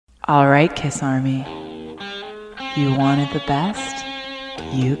All right, Kiss Army. You wanted the best,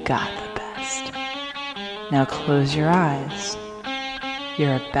 you got the best. Now close your eyes.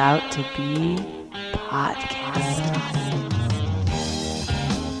 You're about to be podcasted.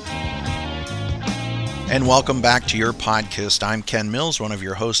 And welcome back to your podcast. I'm Ken Mills, one of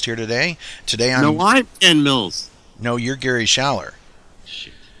your hosts here today. I'm Ken Mills. No, you're Gary Schaller.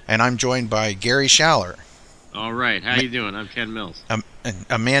 Shit. And I'm joined by Gary Schaller. All right, how you doing? I'm Ken Mills.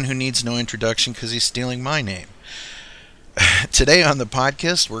 A man who needs no introduction because he's stealing my name. Today on the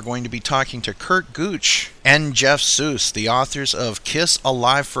podcast, we're going to be talking to Kurt Gooch and Jeff Seuss, the authors of Kiss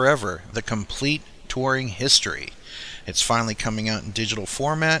Alive Forever, The Complete Touring History. It's finally coming out in digital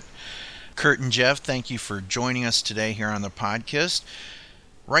format. Kurt and Jeff, thank you for joining us today here on the podcast.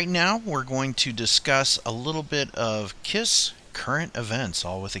 Right now, we're going to discuss a little bit of Kiss current events,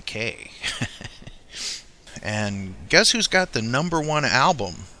 all with a K. And guess who's got the number one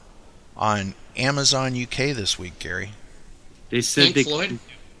album on Amazon UK this week, Gary? They said Pink Floyd?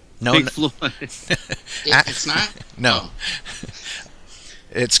 No, Pink Floyd. It's not? No. Oh.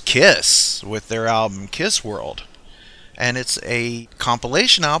 It's Kiss with their album Kiss World. And it's a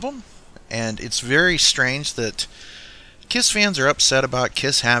compilation album, and it's very strange that Kiss fans are upset about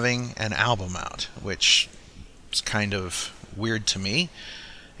Kiss having an album out, which is kind of weird to me.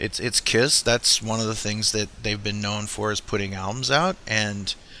 It's Kiss. That's one of the things that they've been known for, is putting albums out,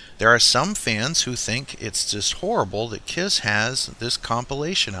 and there are some fans who think it's just horrible that Kiss has this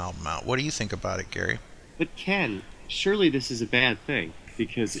compilation album out. What do you think about it, Gary? But Ken, surely this is a bad thing,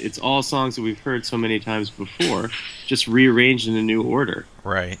 because it's all songs that we've heard so many times before, just rearranged in a new order.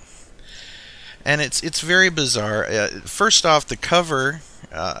 Right. And it's very bizarre. First off, the cover,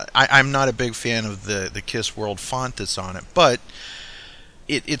 I'm not a big fan of the Kiss World font that's on it, but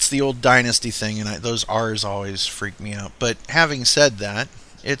it's the old Dynasty thing, and those R's always freak me out. But having said that,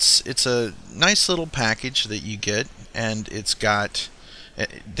 it's a nice little package that you get, and it's got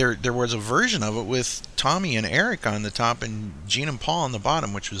there was a version of it with Tommy and Eric on the top and Gene and Paul on the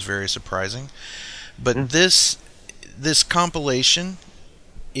bottom, which was very surprising. But this compilation,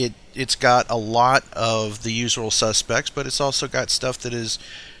 it's got a lot of the usual suspects, but it's also got stuff that is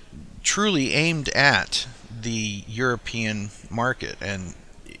truly aimed at the European market. And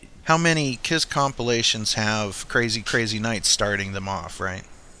how many Kiss compilations have Crazy Crazy Nights starting them off, right?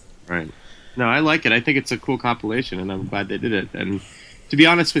 Right. No, I like it. I think it's a cool compilation, and I'm glad they did it. And to be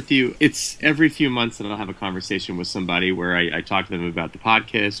honest with you, it's every few months that I'll have a conversation with somebody where I talk to them about the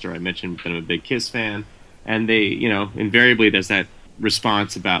podcast, or I mention that I'm a big Kiss fan, and they, invariably there's that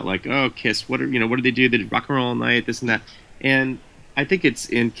response about like, oh, Kiss, what do they do? They did Rock and Roll All Night, this and that. And I think it's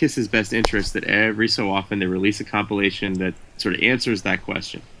in Kiss's best interest that every so often they release a compilation that sort of answers that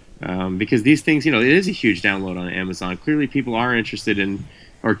question. Because these things, it is a huge download on Amazon. Clearly people are interested in,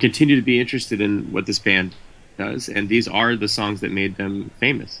 or continue to be interested in, what this band does, and these are the songs that made them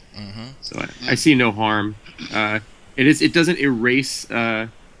famous. Mm-hmm. So I see no harm. It doesn't erase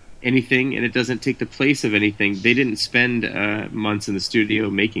anything, and it doesn't take the place of anything. They didn't spend months in the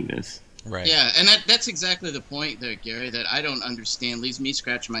studio making this. Right. Yeah, and that's exactly the point there, Gary, that I don't understand, leaves me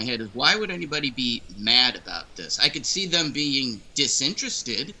scratching my head, is why would anybody be mad about this? I could see them being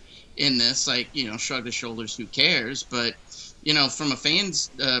disinterested in this, like, shrug the shoulders, who cares? But, from a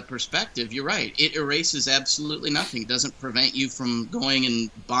fan's perspective, you're right. It erases absolutely nothing. It doesn't prevent you from going and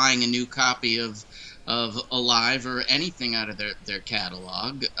buying a new copy of Alive or anything out of their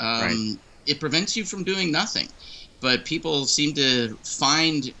catalog. Right. It prevents you from doing nothing. But people seem to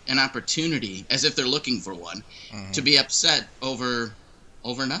find an opportunity, as if they're looking for one, to be upset over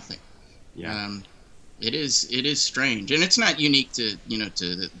nothing. Yeah. It is strange, and it's not unique to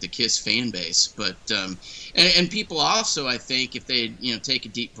the Kiss fan base, but and people also, I think, if they take a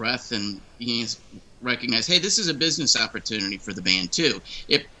deep breath and recognize, hey, this is a business opportunity for the band too.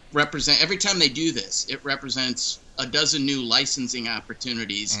 Every time they do this, it represents a dozen new licensing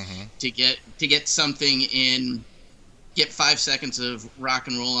opportunities to get something in. Get 5 seconds of Rock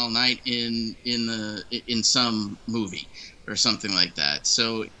and Roll All Night in some movie or something like that.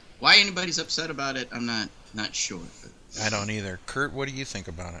 So why anybody's upset about it, I'm not sure. I don't either. Kurt, what do you think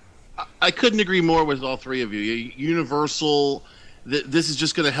about it? I couldn't agree more with all three of you. Universal, this is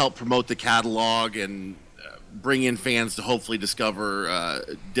just going to help promote the catalog and bring in fans to hopefully discover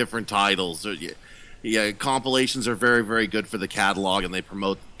different titles. Yeah, compilations are very, very good for the catalog, and they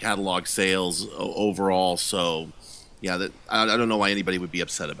promote catalog sales overall. So, yeah, I don't know why anybody would be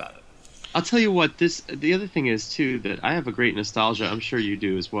upset about it. I'll tell you what, the other thing is, too, that I have a great nostalgia, I'm sure you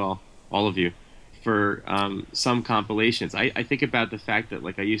do as well, all of you, for some compilations. I think about the fact that,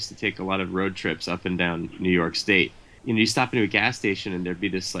 like, I used to take a lot of road trips up and down New York State, you stop into a gas station and there'd be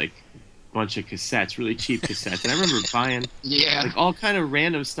this like bunch of cassettes, really cheap cassettes. And I remember buying like all kind of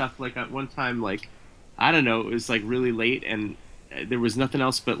random stuff. Like at one time, like I don't know, it was like really late and there was nothing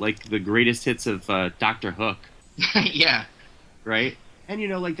else but like the greatest hits of Dr. Hook. Yeah. Right. And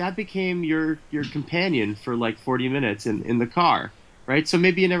like that became your companion for like 40 minutes in the car. Right. So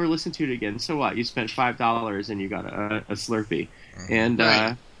maybe you never listened to it again. So what? You spent $5 and you got a Slurpee. And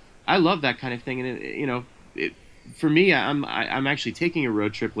right. I love that kind of thing. And for me, I'm actually taking a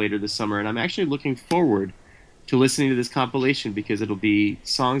road trip later this summer, and I'm actually looking forward to listening to this compilation because it'll be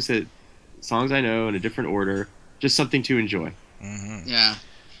songs I know in a different order, just something to enjoy. Mm-hmm. Yeah.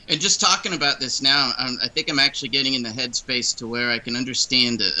 And just talking about this now, I think I'm actually getting in the headspace to where I can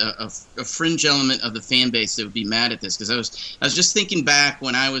understand a fringe element of the fan base that would be mad at this. Because I was just thinking back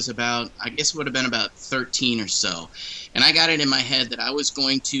when I was about, I guess it would have been about 13 or so. And I got it in my head that I was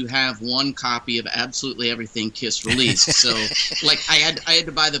going to have one copy of absolutely everything Kiss released. So, like, I had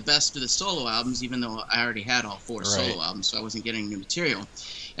to buy the best of the solo albums, even though I already had all 4 solo albums, so I wasn't getting new material.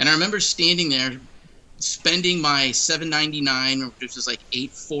 And I remember standing there, spending my $7.99, which was like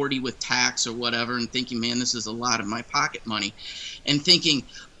 $8.40 with tax or whatever, and thinking, man, this is a lot of my pocket money, and thinking,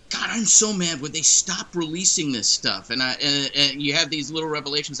 God, I'm so mad. Would they stop releasing this stuff? And you have these little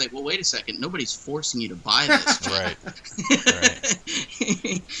revelations like, well, wait a second, nobody's forcing you to buy this. Right.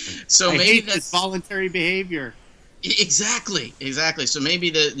 So I maybe hate that's this voluntary behavior. Exactly. So maybe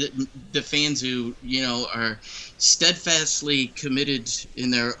the fans who are steadfastly committed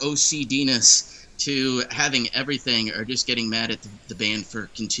in their OCD-ness to having everything are just getting mad at the band for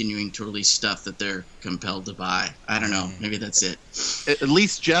continuing to release stuff that they're compelled to buy. I don't know. Maybe that's it. At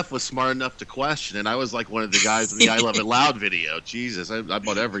least Jeff was smart enough to question it. I was like one of the guys in the I Love It Loud video. Jesus, I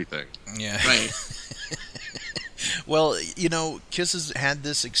bought everything. Yeah. Right. Well, Kiss has had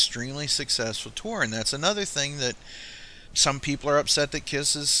this extremely successful tour, and that's another thing that some people are upset that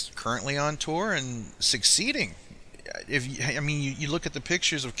Kiss is currently on tour and succeeding. You look at the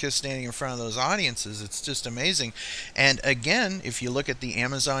pictures of Kiss standing in front of those audiences, it's just amazing. And again, if you look at the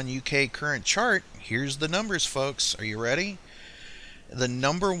Amazon UK current chart, here's the numbers, folks. Are you ready? The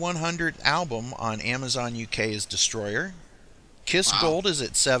number 100 album on Amazon UK is Destroyer. Kiss Gold is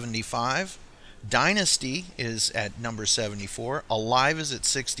at 75. Dynasty is at number 74. Alive is at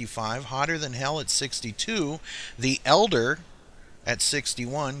 65. Hotter Than Hell at 62. The Elder at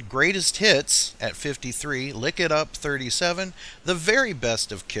 61, Greatest Hits at 53, Lick It Up 37, The Very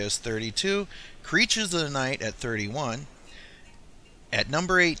Best of Kiss 32, Creatures of the Night at 31, at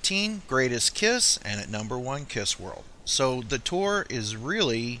number 18, Greatest Kiss, and at number 1, Kiss World. So the tour is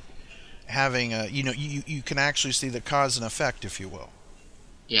really having a, you can actually see the cause and effect, if you will.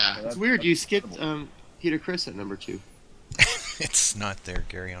 Yeah. It's weird. You skipped Peter Criss at number 2. It's not there,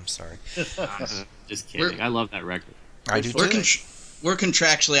 Gary. I'm sorry. Just kidding. I love that record. I do too. We're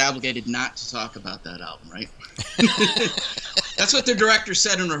contractually obligated not to talk about that album, right? That's what the director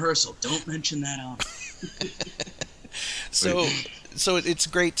said in rehearsal. Don't mention that album. So it's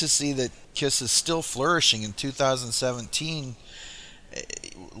great to see that Kiss is still flourishing in 2017.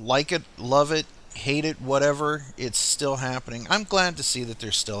 Like it, love it, hate it, whatever, it's still happening. I'm glad to see that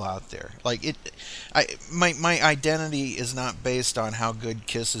they're still out there. My identity is not based on how good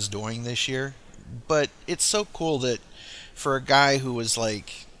Kiss is doing this year, but it's so cool that for a guy who was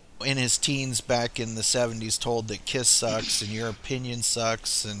like in his teens back in the 70s told that Kiss sucks and your opinion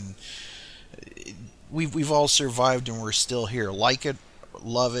sucks, and we've all survived and we're still here. Like it,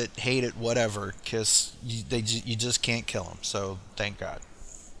 love it, hate it, whatever, Kiss, you just can't kill them. So thank God.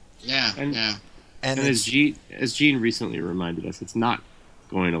 Yeah. And as Gene recently reminded us, it's not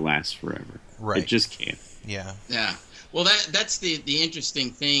going to last forever. Right. It just can't. Yeah. Well, that's the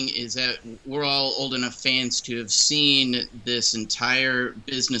interesting thing is that we're all old enough fans to have seen this entire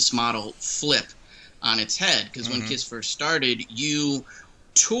business model flip on its head. Because when Kiss first started, you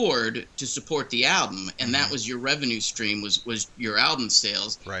toured to support the album, and that was your revenue stream, was your album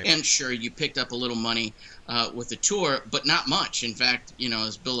sales. Right. And sure, you picked up a little money with the tour, but not much. In fact,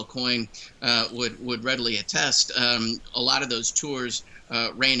 as Bill Aucoin would readily attest, a lot of those tours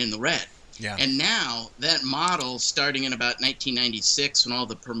ran in the red. Yeah. And now that model, starting in about 1996, when all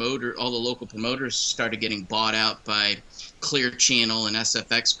the local promoters started getting bought out by Clear Channel and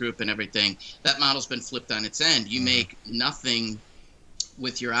SFX Group and everything, that model's been flipped on its end. You make nothing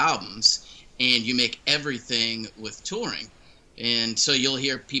with your albums, and you make everything with touring. And so you'll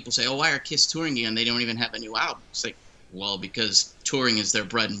hear people say, "Oh, why are Kiss touring again? They don't even have a new album." It's like, well, because touring is their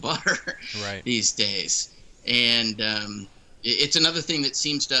bread and butter these days. And it's another thing that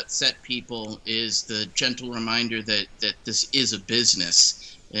seems to upset people is the gentle reminder that this is a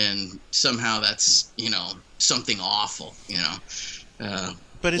business, and somehow that's something awful.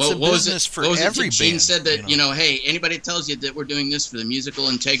 But it's a business for every band. Gene said that hey, anybody tells you that we're doing this for the musical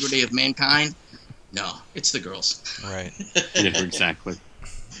integrity of mankind, no, it's the girls. Right. Yeah, exactly.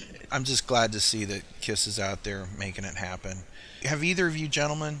 I'm just glad to see that Kiss is out there making it happen. Have either of you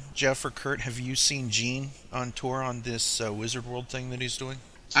gentlemen, Jeff or Kurt, have you seen Gene on tour on this Wizard World thing that he's doing?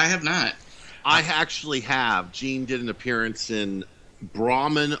 I have not. I actually have. Gene did an appearance in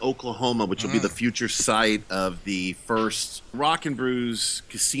Brahman, Oklahoma, which will be the future site of the first Rock and Brews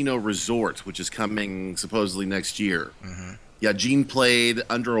Casino Resort, which is coming supposedly next year. Mm-hmm. Yeah, Gene played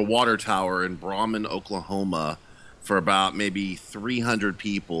under a water tower in Brahman, Oklahoma, for about maybe 300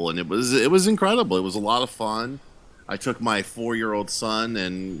 people, and it was incredible. It was a lot of fun. I took my 4-year-old son,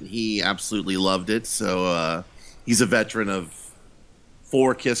 and he absolutely loved it. So he's a veteran of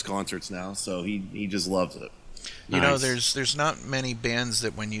 4 Kiss concerts now, so he just loves it. Nice. There's not many bands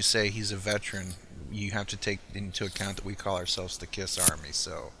that when you say he's a veteran, you have to take into account that we call ourselves the Kiss Army.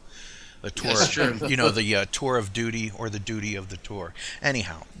 So the tour, the tour of duty or the duty of the tour.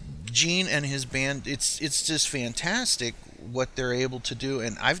 Anyhow, Gene and his band, it's just fantastic what they're able to do,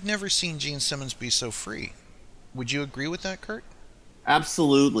 and I've never seen Gene Simmons be so free. Would you agree with that, Kurt?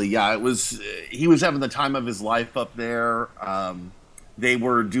 Absolutely, yeah. He was having the time of his life up there. They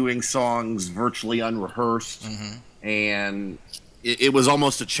were doing songs virtually unrehearsed, and it was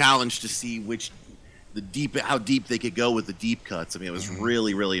almost a challenge to see how deep they could go with the deep cuts. I mean, it was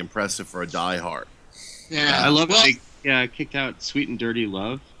really, really impressive for a diehard. Yeah, I love it. They kicked out "Sweet and Dirty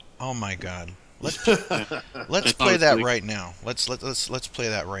Love." Oh my God! Let's play that right now. Let's play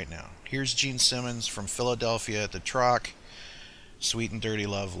that right now. Here's Gene Simmons from Philadelphia at the Troc, "Sweet and Dirty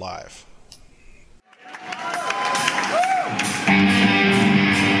Love" live.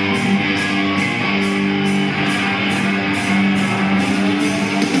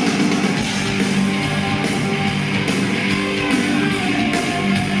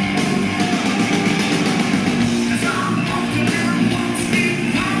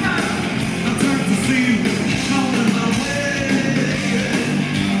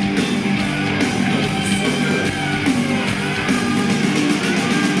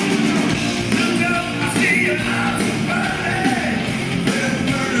 I see your eyes are burning.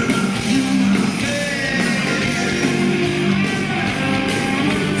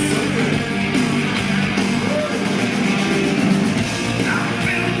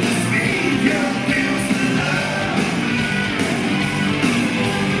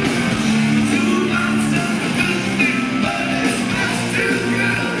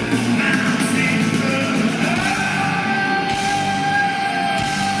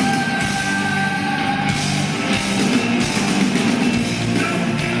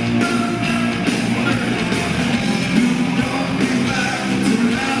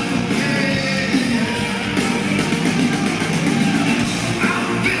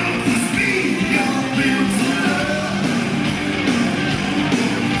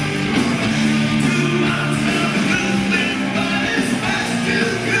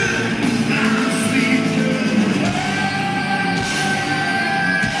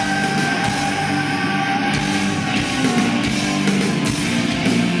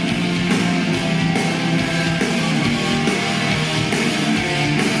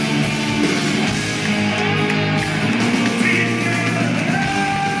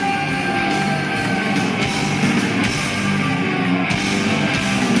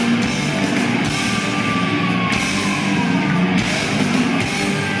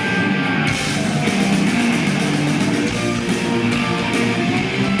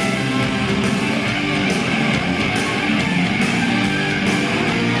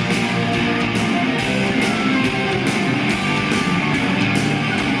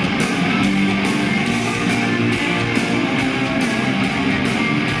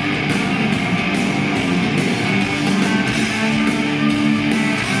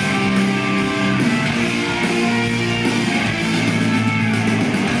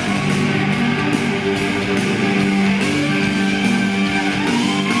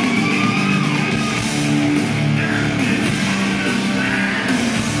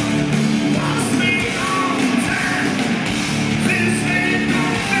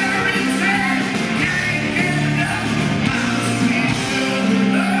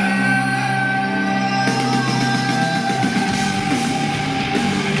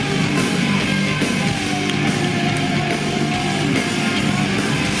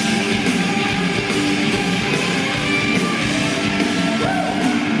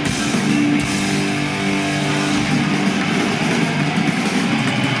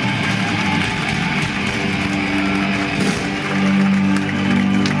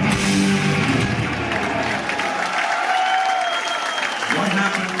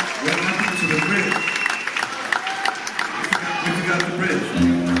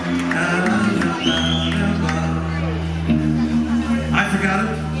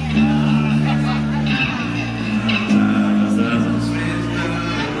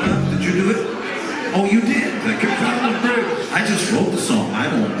 Oh, you did? The Confounded Bridge. I just wrote the song. I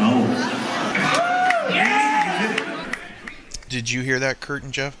don't know. Yeah! Did you hear that, Kurt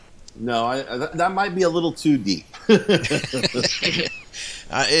and Jeff? No, that might be a little too deep. It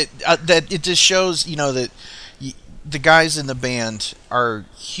just shows, that the guys in the band are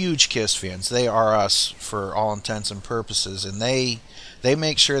huge Kiss fans. They are us for all intents and purposes, and they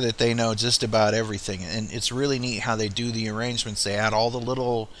make sure that they know just about everything. And it's really neat how they do the arrangements. They add all the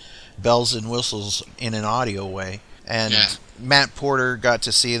little bells and whistles in an audio way. And Matt Porter got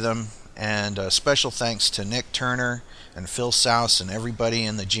to see them, and special thanks to Nick Turner and Phil Souse and everybody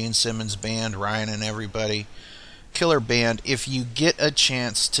in the Gene Simmons band, Ryan and everybody. Killer band. If you get a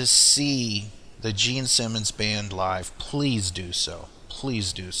chance to see the Gene Simmons band live, please do so.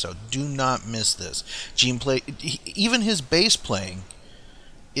 Please do so. Do not miss this. Gene even his bass playing,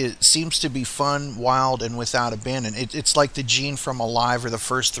 it seems to be fun, wild, and without abandon. It's like the Gene from Alive or the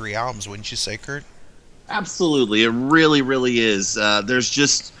first 3 albums, wouldn't you say, Kurt? Absolutely. It really, really is. There's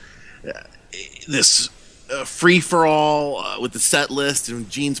just this free-for-all with the set list and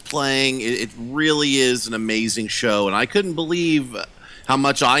Gene's playing. It really is an amazing show, and I couldn't believe how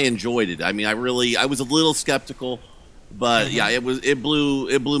much I enjoyed it. I mean, I was a little skeptical, but it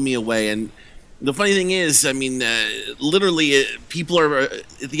blew me away. And the funny thing is, I mean, literally, people are at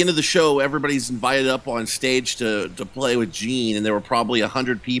the end of the show. Everybody's invited up on stage to play with Gene, and there were probably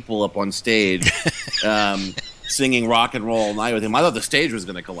 100 people up on stage singing "Rock and Roll All Night" with him. I thought the stage was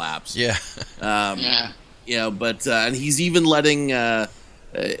going to collapse. Yeah. But and he's even letting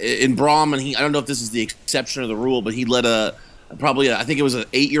in Brahm, and I don't know if this is the exception or the rule, but he let I think it was an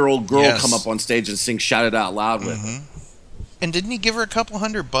 8-year-old girl come up on stage and sing "Shout It Out Loud" with him. And didn't he give her a couple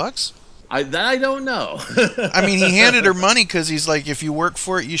 $100? I don't know. I mean, he handed her money because he's like, if you work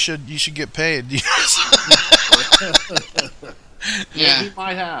for it, you should get paid. Yeah, he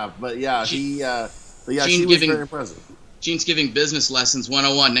might have, but she was very impressive. Gene's giving business lessons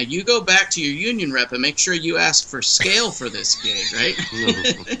 101. Now you go back to your union rep and make sure you ask for scale for this gig, right?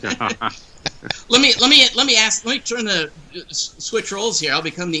 Let me turn the switch roles here. I'll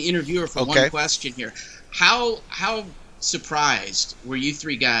become the interviewer for one question here. How surprised were you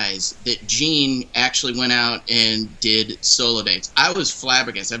 3 guys that Gene actually went out and did solo dates? I was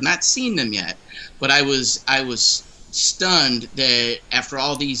flabbergasted. I've not seen them yet, but I was stunned that after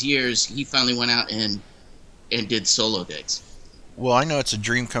all these years he finally went out and did solo dates. Well, I know it's a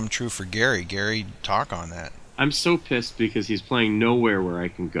dream come true for Gary. Gary, talk on that. I'm so pissed because he's playing nowhere where I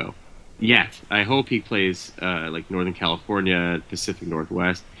can go. Yet. I hope he plays like Northern California, Pacific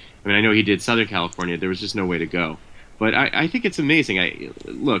Northwest. I mean, I know he did Southern California. There was just no way to go. But I think it's amazing.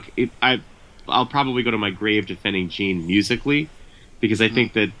 I'll probably go to my grave defending Gene musically, because I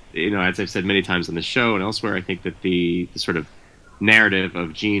think that, as I've said many times on the show and elsewhere, I think that the sort of narrative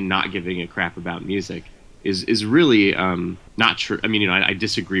of Gene not giving a crap about music is really not true. I mean, I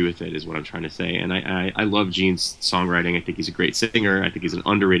disagree with it, is what I'm trying to say. And I love Gene's songwriting. I think he's a great singer. I think he's an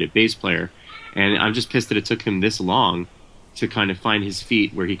underrated bass player. And I'm just pissed that it took him this long to kind of find his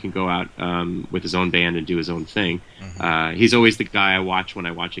feet where he can go out with his own band and do his own thing. He's always the guy I watch when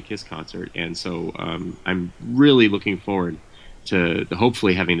I watch a Kiss concert. And so I'm really looking forward to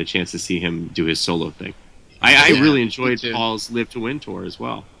hopefully having the chance to see him do his solo thing. I really enjoyed Paul's Live to Win tour as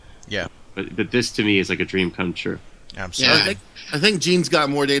well. Yeah. But this to me is like a dream come true. Absolutely. Yeah. I think Gene's got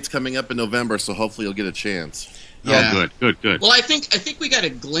more dates coming up in November, so hopefully he'll get a chance. Yeah. Oh, good. Well, I think we got a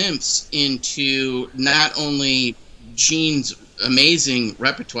glimpse into not only Gene's amazing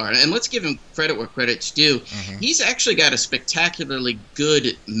repertoire, and let's give him credit where credit's due. He's actually got a spectacularly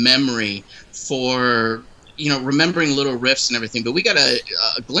good memory for remembering little riffs and everything. But we got a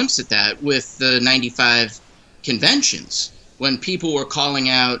glimpse at that with the '95 conventions, when people were calling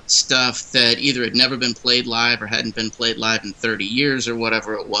out stuff that either had never been played live or hadn't been played live in 30 years or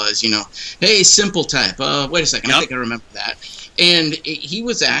whatever it was. Hey, Simple Type. Wait a second, I think I remember that. And he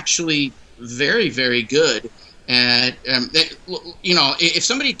was actually very, very good. And if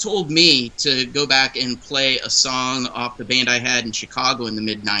somebody told me to go back and play a song off the band I had in Chicago in the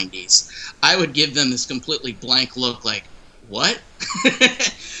mid '90s, I would give them this completely blank look, like, what?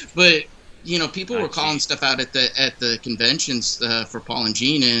 But people were calling stuff out at the conventions for Paul and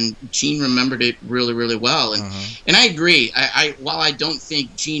Gene, and Gene remembered it really, really well. And I agree. While I don't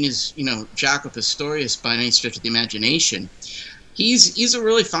think Gene is Jaco Pastorius by any stretch of the imagination, he's a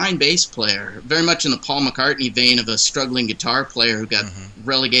really fine bass player, very much in the Paul McCartney vein of a struggling guitar player who got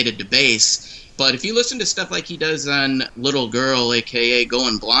relegated to bass. But if you listen to stuff like he does on Little Girl, a.k.a.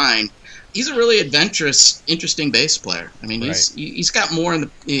 Going Blind, he's a really adventurous, interesting bass player. I mean, he's got more in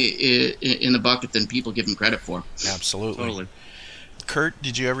the bucket than people give him credit for. Absolutely. Totally. Kurt,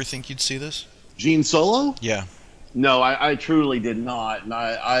 did you ever think you'd see this? Gene Solo? Yeah. No, I truly did not. And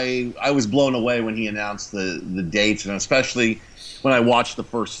I was blown away when he announced the dates, and especially when I watched the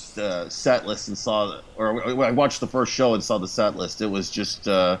first set list and when I watched the first show and saw the set list. It was just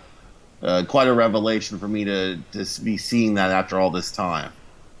quite a revelation for me to be seeing that after all this time.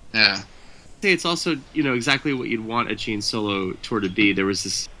 Yeah. It's also, exactly what you'd want a Gene Solo tour to be. There was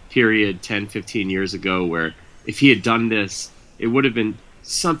this period 10, 15 years ago where if he had done this, it would have been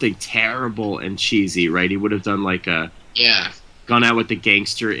something terrible and cheesy, right? He would have done gone out with the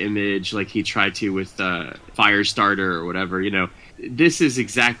gangster image like he tried to with Firestarter or whatever. This is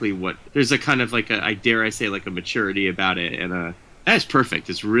exactly what, there's a kind of I dare I say, a maturity about it, and that's perfect.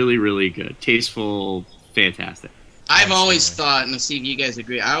 It's really, really good, tasteful, fantastic. I've always thought, and see if you guys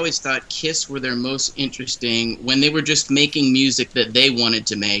agree, I always thought Kiss were their most interesting when they were just making music that they wanted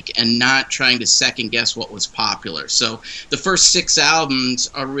to make and not trying to second guess what was popular. So the first 6 albums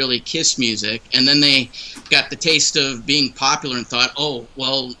are really Kiss music, and then they got the taste of being popular and thought, oh,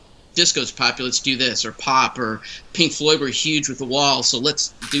 well, disco's popular, let's do this, or pop, or Pink Floyd were huge with The Wall, so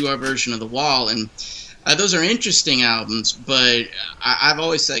let's do our version of The Wall. And those are interesting albums, but I've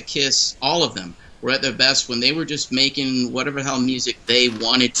always said Kiss, all of them, were at their best when they were just making whatever the hell music they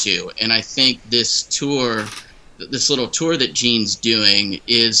wanted to. And I think this tour, this little tour that Gene's doing,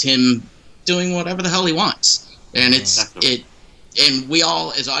 is him doing whatever the hell he wants. And and we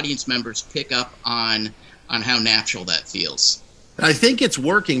all as audience members pick up on how natural that feels. I think it's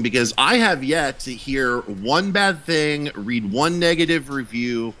working because I have yet to hear one bad thing, read one negative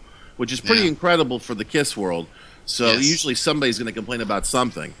review, which is pretty incredible for the Kiss world. So usually somebody's going to complain about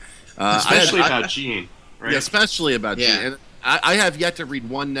something. Especially about Gene, right? Yeah, especially about Gene. And I have yet to read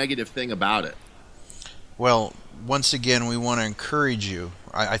one negative thing about it. Well, once again, we want to encourage you.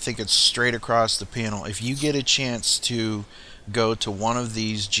 I think it's straight across the panel. If you get a chance to go to one of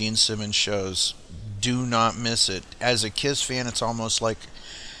these Gene Simmons shows, do not miss it. As a Kiss fan, it's almost like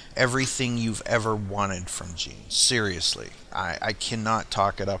everything you've ever wanted from Gene. Seriously. I cannot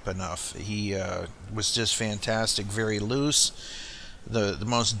talk it up enough. He was just fantastic, very loose. The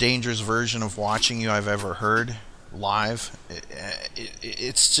most dangerous version of watching you I've ever heard live.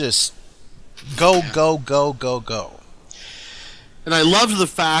 It's just go. And I loved the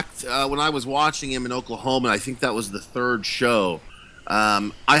fact when I was watching him in Oklahoma, and I think that was the 3rd show,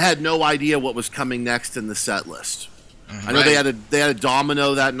 I had no idea what was coming next in the set list. Mm-hmm. I know they had a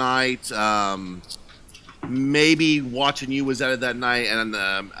Domino that night. Maybe Watching You was added that night, and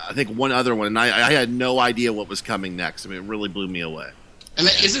I think one other one. And I had no idea what was coming next. I mean, it really blew me away. And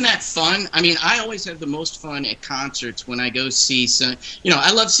isn't that fun? I mean, I always have the most fun at concerts when I go see some.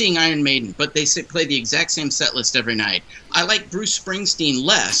 I love seeing Iron Maiden, but they play the exact same set list every night. I like Bruce Springsteen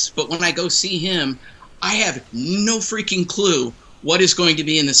less, but when I go see him, I have no freaking clue what is going to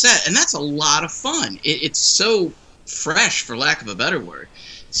be in the set, and that's a lot of fun. It's so fresh, for lack of a better word.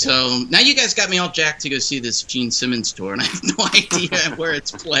 So now you guys got me all jacked to go see this Gene Simmons tour, and I have no idea where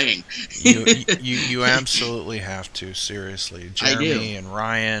it's playing. you absolutely have to, seriously. Jeremy and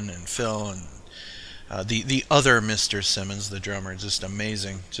Ryan and Phil and the other Mr. Simmons, the drummer, just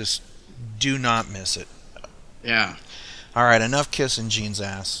amazing. Just do not miss it. Yeah. All right, enough kissing Gene's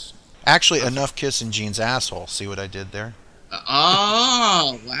ass. Actually, enough kissing Gene's asshole. See what I did there?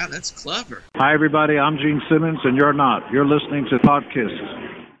 Oh, wow, that's clever. Hi, everybody. I'm Gene Simmons, and you're not. You're listening to Podkiss.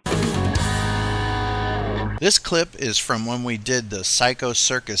 This clip is from when we did the Psycho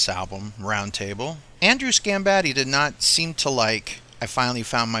Circus album roundtable. Andrew Scambatti did not seem to like I Finally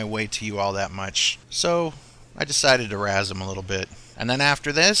Found My Way to You all that much, so I decided to razz him a little bit. And then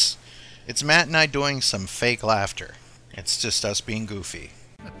after this, it's Matt and I doing some fake laughter. It's just us being goofy.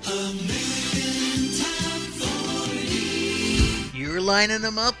 You're lining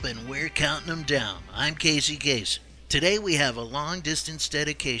them up and we're counting them down. I'm Casey Case. Today we have a long-distance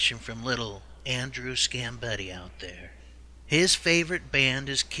dedication from little Andrew Scambatti out there. His favorite band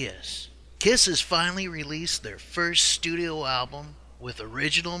is Kiss. Kiss has finally released their first studio album with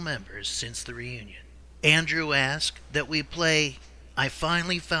original members since the reunion. Andrew asked that we play I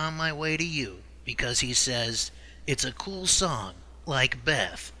Finally Found My Way to You because he says it's a cool song like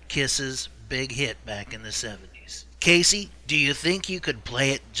Beth, Kiss's big hit back in the 70s. Casey, do you think you could play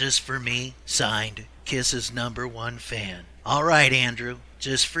it just for me? Signed, Kiss's #1 fan. All right, Andrew,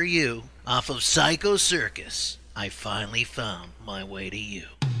 just for you, off of Psycho Circus, I Finally Found My Way to You.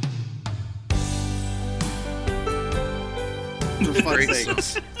 For fuck's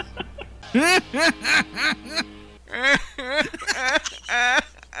sake.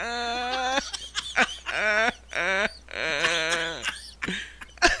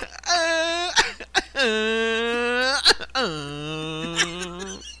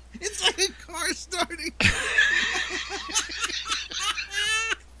 It's like a car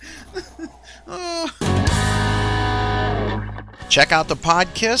Check out the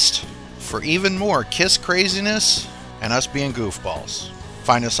Podkist for even more Kiss craziness and us being goofballs.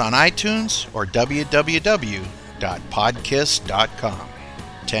 Find us on iTunes or www.podkiss.com.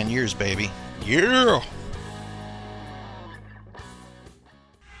 10 years, baby. Yeah!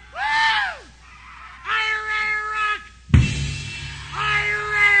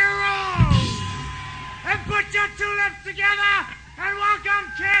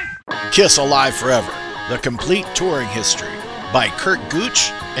 Kiss Alive Forever, The Complete Touring History by Kurt Gooch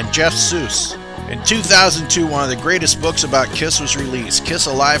and Jeff Seuss. In 2002, one of the greatest books about Kiss was released, Kiss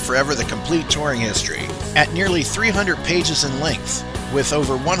Alive Forever, The Complete Touring History, at nearly 300 pages in length, with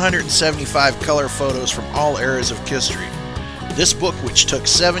over 175 color photos from all eras of Kiss history. This book, which took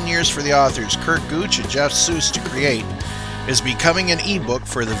 7 years for the authors Kurt Gooch and Jeff Seuss to create, is becoming an ebook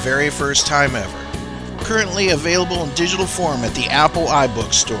for the very first time ever. Currently available in digital form at the Apple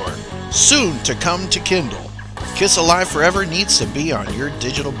iBook store. Soon to come to Kindle. Kiss Alive Forever needs to be on your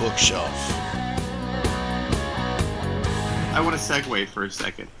digital bookshelf. I want to segue for a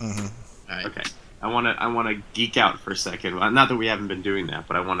second. Mm-hmm. All right. Okay. I want to geek out for a second. Well, not that we haven't been doing that,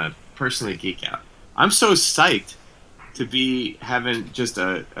 but I want to personally geek out. I'm so psyched to be having just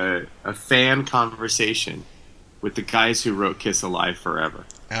a fan conversation with the guys who wrote Kiss Alive Forever.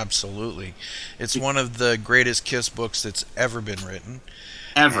 Absolutely. It's one of the greatest Kiss books that's ever been written.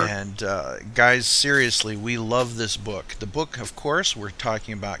 Ever. And guys, seriously, we love this book. The book, of course, we're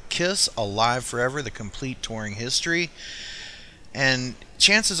talking about Kiss Alive Forever, The Complete Touring History. And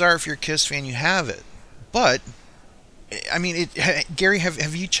chances are, if you're a Kiss fan, you have it. But, I mean, Gary,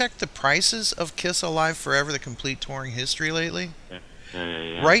 have you checked the prices of Kiss Alive Forever, The Complete Touring History lately?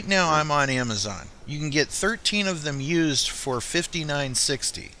 Yeah. Right now, I'm on Amazon. You can get 13 of them used for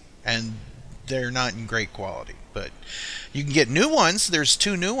 $59.60, and they're not in great quality. But you can get new ones. There's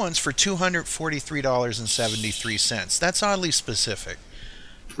 2 new ones for $243.73. That's oddly specific.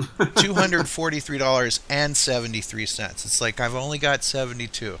 $243.73. It's like I've only got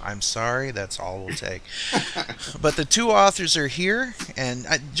 72. I'm sorry, that's all we'll take. But the 2 authors are here, and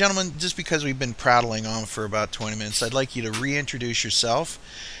gentlemen, just because we've been prattling on for about 20 minutes, I'd like you to reintroduce yourself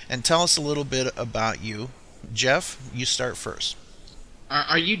and tell us a little bit about you. Jeff, you start first.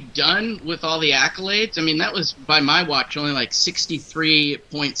 Are you done with all the accolades? I mean, that was, by my watch, only like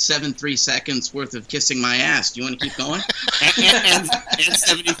 63.73 seconds worth of kissing my ass. Do you want to keep going? and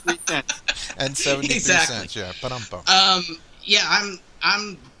 73 cents. And 73 Exactly. cents, yeah. Ba-dum-bum. Yeah,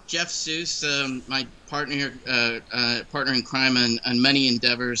 I'm Jeff Seuss, my partner in crime on many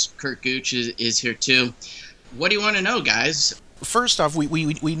endeavors. Kurt Gooch is here too. What do you want to know, guys? First off,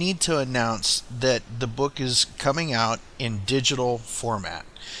 we need to announce that the book is coming out in digital format.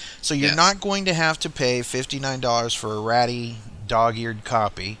 So you're not going to have to pay $59 for a ratty, dog-eared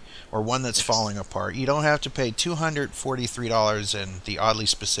copy or one that's falling apart. You don't have to pay $243 and the oddly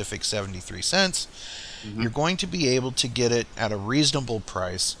specific 73 cents. Mm-hmm. You're going to be able to get it at a reasonable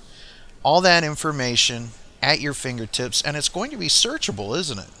price. All that information at your fingertips, and it's going to be searchable,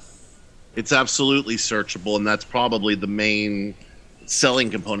 isn't it? It's absolutely searchable, and that's probably the main selling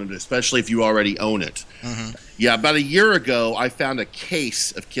component, especially if you already own it. Mm-hmm. Yeah, about a year ago, I found a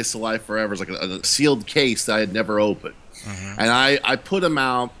case of Kiss Alive Forever. It's like a sealed case that I had never opened. Mm-hmm. And I put them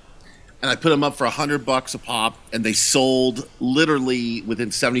out, and I put them up for $100 a pop, and they sold literally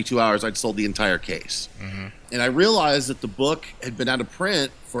within 72 hours. I'd sold the entire case. Mm-hmm. And I realized that the book had been out of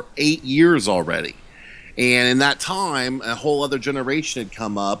print for 8 years already. And in that time, a whole other generation had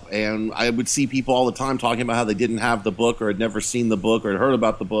come up, and I would see people all the time talking about how they didn't have the book or had never seen the book or had heard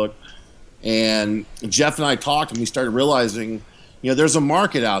about the book. And Jeff and I talked, and we started realizing, there's a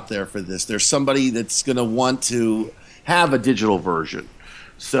market out there for this. There's somebody that's going to want to have a digital version.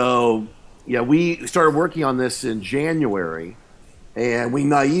 So, we started working on this in January, and we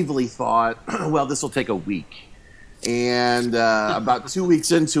naively thought, well, this will take a week. And about 2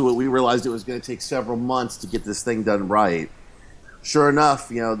 weeks into it, we realized it was going to take several months to get this thing done right. Sure enough,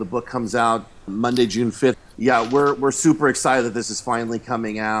 the book comes out Monday, June 5th. Yeah, we're super excited that this is finally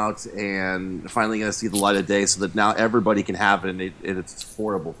coming out and finally going to see the light of day so that now everybody can have it and it's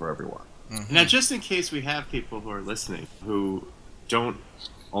affordable for everyone. Mm-hmm. Now, just in case we have people who are listening who don't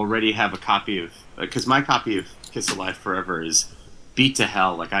already have a copy of... Because my copy of Kiss Alive Forever is beat to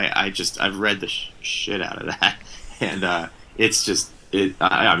hell. Like, I've read the shit out of that. And it's just,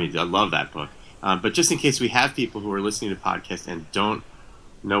 I love that book. But just in case we have people who are listening to podcasts and don't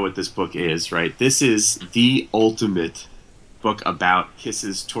know what this book is, right? This is the ultimate book about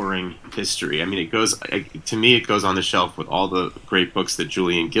Kiss's touring history. I mean, it goes on the shelf with all the great books that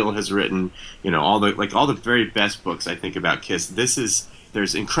Julian Gill has written. All the very best books I think about Kiss. This is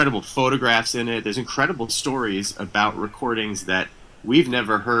There's incredible photographs in it. There's incredible stories about recordings that we've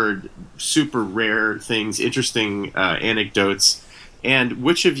never heard, super rare things, interesting anecdotes. And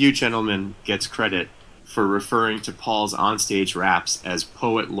which of you gentlemen gets credit for referring to Paul's onstage raps as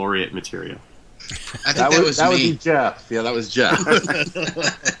poet laureate material? I think that was me. That would be Jeff. Yeah, that was Jeff.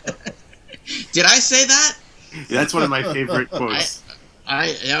 Did I say that? That's one of my favorite quotes.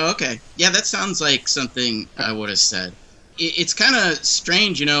 Yeah, okay. Yeah, that sounds like something I would have said. It's kind of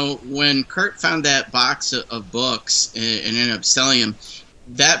strange, when Kurt found that box of books and ended up selling them,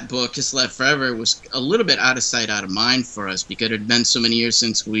 that book, Kiss Alive Forever, was a little bit out of sight, out of mind for us because it had been so many years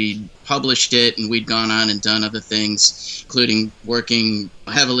since we'd published it and we'd gone on and done other things, including working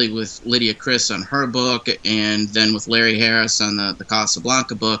heavily with Lydia Criss on her book and then with Larry Harris on the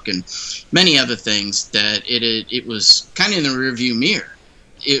Casablanca book and many other things that it was kind of in the rearview mirror.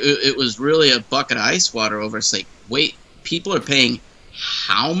 It was really a bucket of ice water over. It's like, wait, people are paying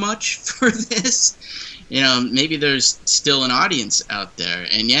how much for this? Maybe there's still an audience out there.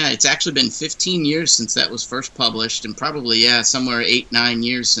 And yeah, it's actually been 15 years since that was first published, and probably, somewhere 8-9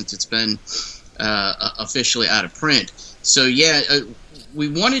 years since it's been officially out of print. So yeah, we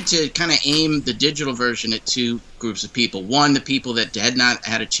wanted to kind of aim the digital version at two groups of people. One, the people that had not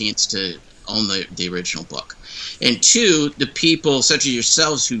had a chance to own the original book. And two, the people such as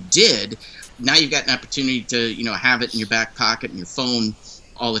yourselves who did. Now you've got an opportunity to, have it in your back pocket and your phone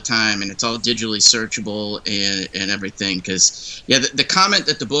all the time, and it's all digitally searchable and everything. Because, the comment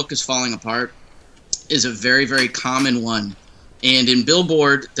that the book is falling apart is a very, very common one. And in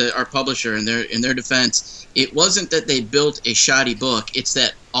Billboard, our publisher, in their defense, it wasn't that they built a shoddy book. It's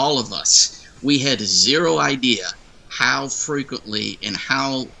that all of us, we had zero idea how frequently and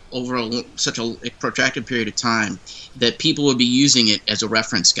how over such a protracted period of time that people would be using it as a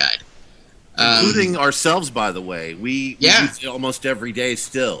reference guide. Including ourselves, by the way. We use it almost every day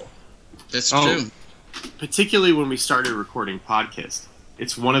still. That's true. Particularly when we started recording podcasts.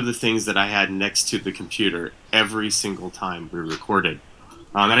 It's one of the things that I had next to the computer every single time we recorded.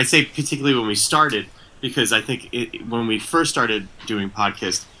 And I say particularly when we started because I think when we first started doing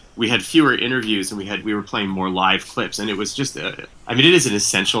podcasts, we had fewer interviews and we were playing more live clips. And it was just, it is an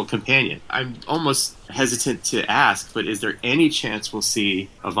essential companion. I'm almost hesitant to ask, but is there any chance we'll see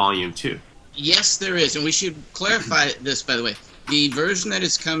a volume 2? Yes, there is, and we should clarify this, by the way. The version that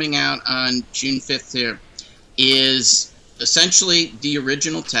is coming out on June 5th here is essentially the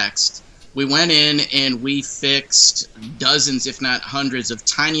original text. We went in and we fixed dozens, if not hundreds, of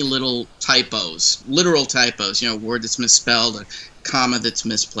tiny little typos, literal typos, a word that's misspelled, a comma that's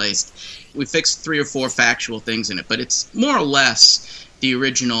misplaced. We fixed 3 or 4 factual things in it, but it's more or less the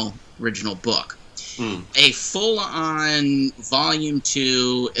original book. A full-on Volume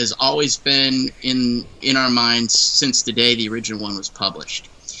 2 has always been in our minds since the day the original one was published.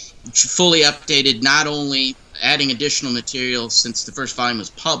 Fully updated, not only adding additional material since the first volume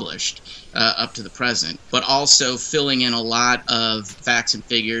was published up to the present, but also filling in a lot of facts and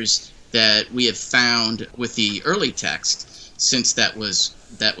figures that we have found with the early text since that was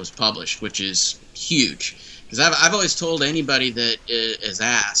published, which is huge. Because I've always told anybody that is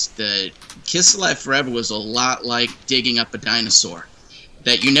asked that Kiss Alive Forever was a lot like digging up a dinosaur.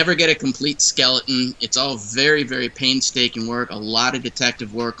 That you never get a complete skeleton. It's all very, very painstaking work, a lot of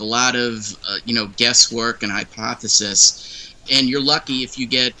detective work, a lot of guesswork and hypothesis. And you're lucky if you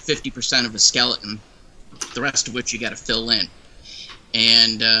get 50% of a skeleton, the rest of which you got to fill in.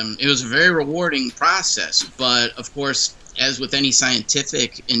 And it was a very rewarding process. But, of course, as with any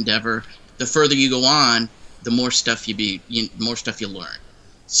scientific endeavor, the further you go on, the more stuff more stuff you learn.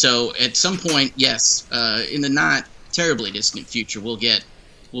 So at some point, yes, in the not terribly distant future, we'll get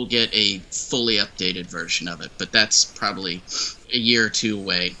a fully updated version of it. But that's probably a year or two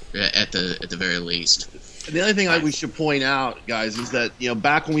away at the very least. And the other thing we should point out, guys, is that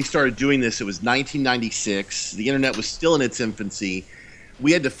back when we started doing this, it was 1996. The internet was still in its infancy.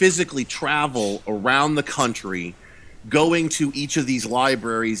 We had to physically travel around the country, going to each of these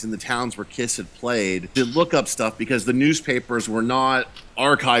libraries in the towns where Kiss had played to look up stuff because the newspapers were not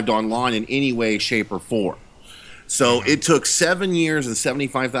archived online in any way, shape, or form. So it took 7 years and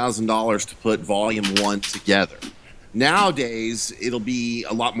 $75,000 to put Volume 1 together. Nowadays, it'll be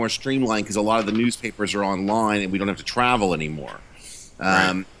a lot more streamlined because a lot of the newspapers are online and we don't have to travel anymore.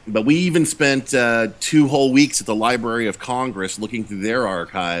 Right. But we even spent 2 whole weeks at the Library of Congress looking through their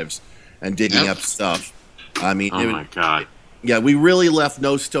archives and digging up stuff. My God. Yeah, we really left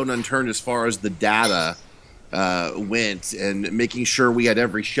no stone unturned as far as the data went and making sure we had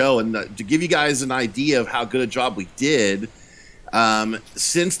every show. And to give you guys an idea of how good a job we did,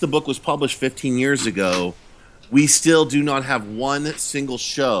 since the book was published 15 years ago, we still do not have one single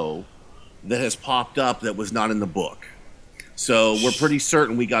show that has popped up that was not in the book. So we're pretty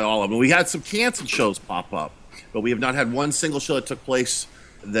certain we got all of them. We had some canceled shows pop up, but we have not had one single show that took place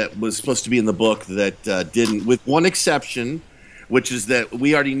that was supposed to be in the book that didn't, with one exception, which is that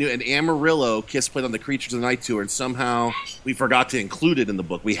we already knew in Amarillo, Kiss played on the Creatures of the Night tour, and somehow we forgot to include it in the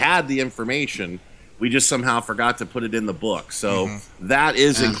book. We had the information, we just somehow forgot to put it in the book. So that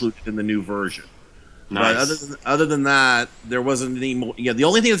is included in the new version. Nice. But other than that, there wasn't any more. Yeah, the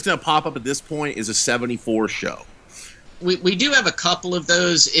only thing that's going to pop up at this point is a 74 show. We do have a couple of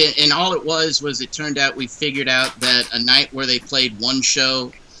those, and all it was it turned out we figured out that a night where they played one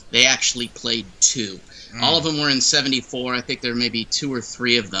show, they actually played two. All of them were in 74. I think there may be 2 or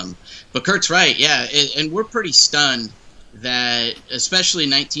 3 of them. But Kurt's right, yeah, and we're pretty stunned that, especially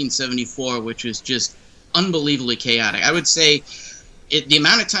 1974, which was just unbelievably chaotic. I would say the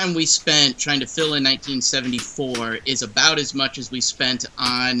amount of time we spent trying to fill in 1974 is about as much as we spent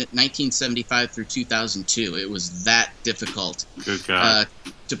on 1975 through 2002. It was that difficult to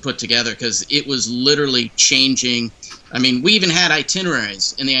put together because it was literally changing. I mean, we even had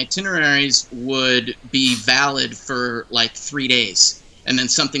itineraries, and the itineraries would be valid for like 3 days, and then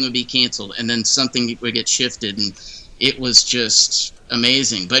something would be canceled, and then something would get shifted, and it was just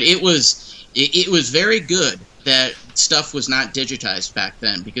amazing. But it was very good that stuff was not digitized back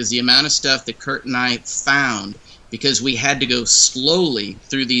then, because the amount of stuff that Kurt and I found, because we had to go slowly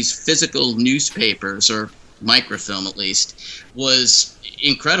through these physical newspapers, or microfilm at least, was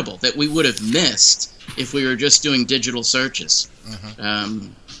incredible, that we would have missed if we were just doing digital searches.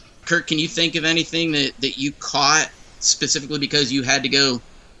 Kurt, can you think of anything that you caught specifically because you had to go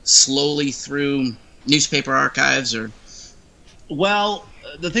slowly through newspaper archives? Or Well,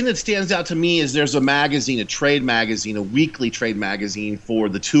 the thing that stands out to me is there's a magazine, a trade magazine, a weekly trade magazine for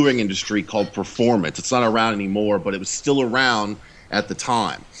the touring industry called Performance. It's not around anymore, but it was still around at the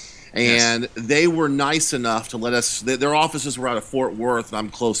time. And they were nice enough to let us, their offices were out of Fort Worth, and I'm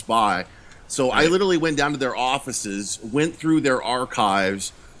close by. So I literally went down to their offices, went through their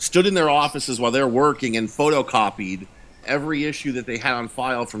archives, stood in their offices while they're working, and photocopied every issue that they had on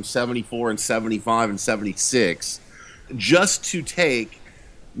file from 74 and 75 and 76, just to take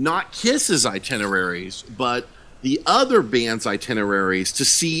not Kiss's itineraries, but the other band's itineraries to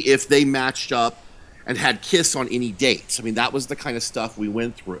see if they matched up and had Kiss on any dates. I mean, that was the kind of stuff we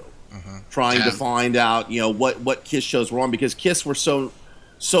went through, trying to find out, what Kiss shows were on, because Kiss were so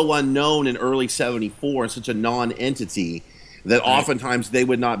unknown in early 74 and such a non-entity that oftentimes they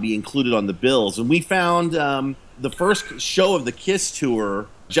would not be included on the bills. And we found the first show of the Kiss tour.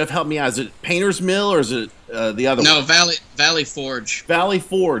 Jeff, help me out. Is it Painter's Mill, or is it the other one? No, Valley Forge. Valley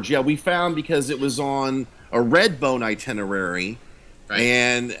Forge, yeah. We found because it was on a Redbone itinerary,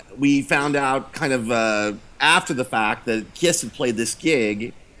 and we found out kind of after the fact that Kiss had played this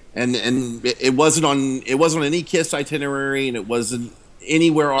gig, and it wasn't on any Kiss itinerary, and it wasn't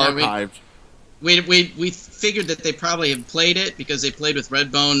anywhere archived. We figured that they probably had played it because they played with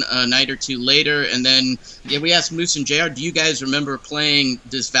Redbone a night or two later, and then we asked Moose and JR, do you guys remember playing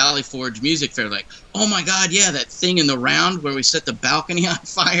this Valley Forge music fair? Like, oh my God, yeah, that thing in the round where we set the balcony on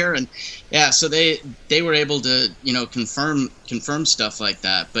fire, and so they were able to confirm stuff like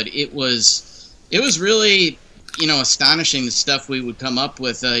that. But it was really astonishing, the stuff we would come up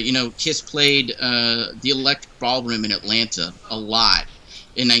with. Kiss played the Electric Ballroom in Atlanta a lot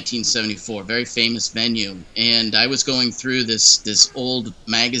in 1974, very famous venue. And I was going through this old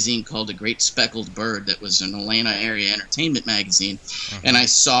magazine called The Great Speckled Bird that was an Atlanta area entertainment magazine. And I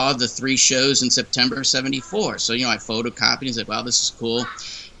saw the 3 shows in September 74. So, I photocopied and was like, wow, this is cool.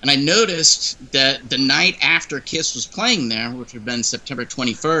 And I noticed that the night after Kiss was playing there, which would have been September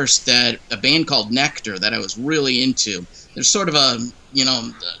 21st, that a band called Nectar that I was really into, there's sort of a,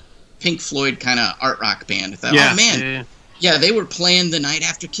 Pink Floyd kind of art rock band. I thought, oh man, yeah, they were playing the night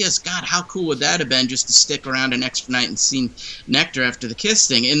after Kiss. God, how cool would that have been just to stick around an extra night and see Nectar after the Kiss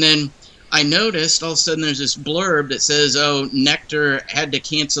thing? And then I noticed all of a sudden there's this blurb that says, oh, Nectar had to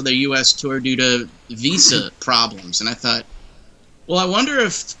cancel their U.S. tour due to visa problems. And I thought, well, I wonder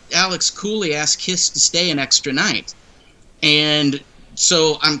if Alex Cooley asked Kiss to stay an extra night. And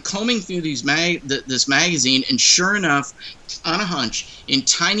so I'm combing through this magazine, and sure enough, on a hunch, in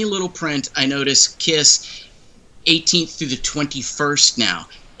tiny little print, I noticed Kiss 18th through the 21st now.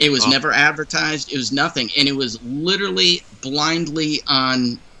 It was never advertised. It was nothing. And it was literally blindly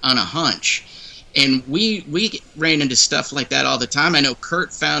on a hunch. And we ran into stuff like that all the time. I know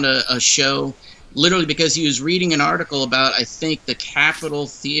Kurt found a show literally because he was reading an article about, I think, the Capitol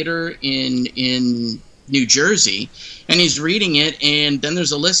Theater in New Jersey, and he's reading it, and then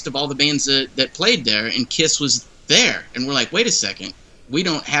there's a list of all the bands that played there, and Kiss was there. And we're like, wait a second, we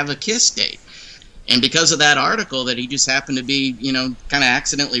don't have a Kiss date. And because of that article that he just happened to be, kind of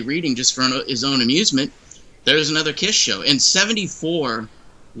accidentally reading just for his own amusement, there's another Kiss show. And 74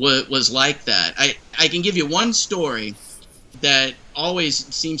 was like that. I can give you one story that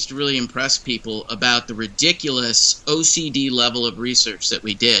always seems to really impress people about the ridiculous OCD level of research that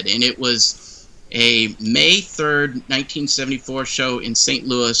we did. And it was a May 3rd, 1974 show in St.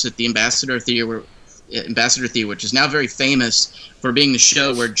 Louis at the Ambassador Theater, which is now very famous for being the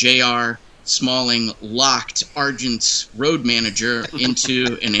show where J.R. Smalling locked Argent's road manager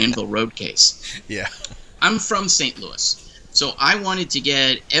into an Anvil road case. Yeah. I'm from St. Louis, so I wanted to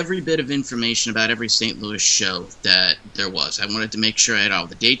get every bit of information about every St. Louis show that there was. I wanted to make sure I had all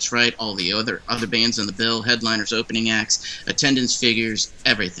the dates right, all the other bands on the bill, headliners, opening acts, attendance figures,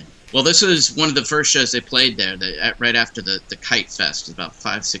 everything. Well, this was one of the first shows they played there, right after the Kite Fest, about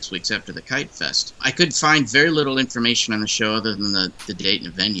 5-6 weeks after the Kite Fest. I could find very little information on the show other than the date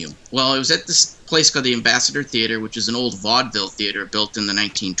and the venue. Well, it was at this place called the Ambassador Theater, which is an old vaudeville theater built in the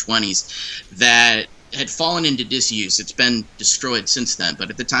 1920s that had fallen into disuse. It's been destroyed since then, but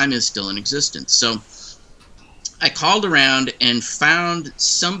at the time is still in existence. So I called around and found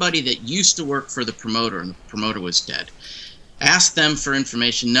somebody that used to work for the promoter, and the promoter was dead. Asked them for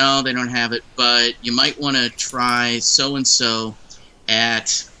information. No, they don't have it, but you might want to try so-and-so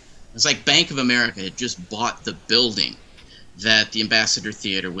it was like Bank of America had just bought the building that the Ambassador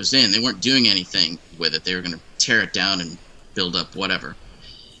Theater was in. They weren't doing anything with it. They were going to tear it down and build up whatever.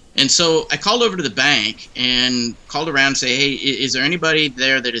 And so I called over to the bank and called around and say, hey, is there anybody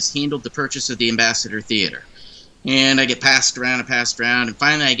there that has handled the purchase of the Ambassador Theater? And I get passed around, and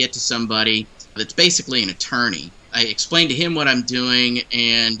finally I get to somebody that's basically an attorney. I explain to him what I'm doing,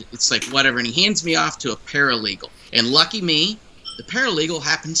 and it's like, whatever, and he hands me off to a paralegal. And lucky me, the paralegal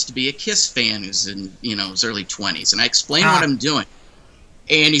happens to be a Kiss fan who's in, his early 20s. And I explain what I'm doing.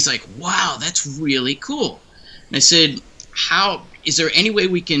 And he's like, wow, that's really cool. And I said, is there any way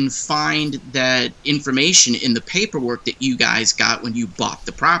we can find that information in the paperwork that you guys got when you bought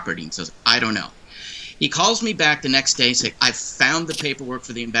the property? And he says, I don't know. He calls me back the next day and says, I found the paperwork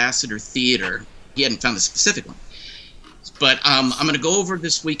for the Ambassador Theater. He hadn't found the specific one. But I'm going to go over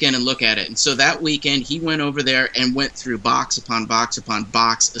this weekend and look at it. And so that weekend, he went over there and went through box upon box upon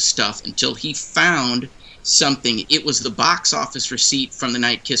box of stuff until he found something. It was the box office receipt from the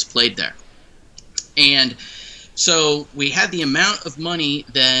night Kiss played there. And so we had the amount of money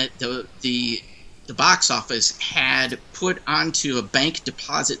that the box office had put onto a bank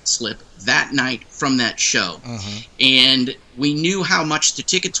deposit slip that night from that show. And we knew how much the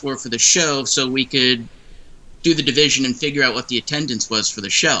tickets were for the show, so we could do the division and figure out what the attendance was for the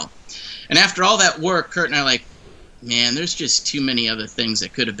show. And after all that work, Kurt and I are like, man, there's just too many other things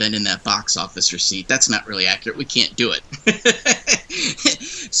that could have been in that box office receipt. That's not really accurate. We can't do it.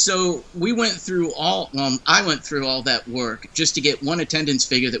 So I went through all that work just to get one attendance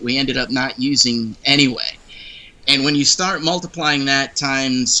figure that we ended up not using anyway. And when you start multiplying that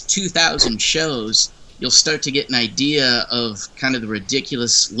times 2,000 shows, you'll start to get an idea of kind of the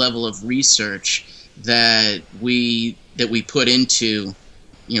ridiculous level of research that we put into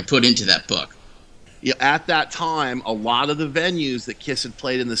that book. Yeah, at that time, a lot of the venues that Kiss had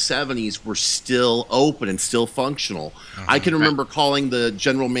played in the 70s were still open and still functional. I can remember calling the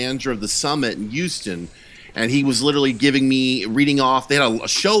general manager of the Summit in Houston, and he was literally reading off, they had a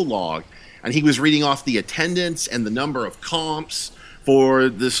show log, and he was reading off the attendance and the number of comps for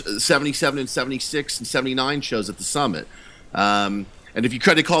the 77 and 76 and 79 shows at the Summit. And if you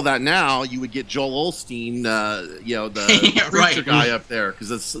tried to call that now, you would get Joel Osteen, the preacher guy up there,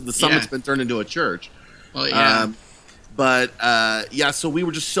 because the Summit's been turned into a church. Well, yeah. So we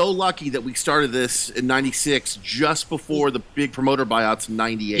were just so lucky that we started this in '96, just before the big promoter buyouts in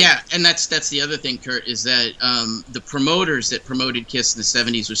 '98. Yeah, and that's the other thing, Kurt, is that the promoters that promoted Kiss in the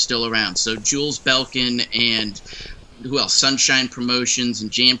 '70s were still around. So Jules Belkin and who else? Sunshine Promotions and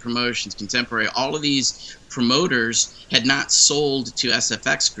Jam Promotions, Contemporary. All of these promoters had not sold to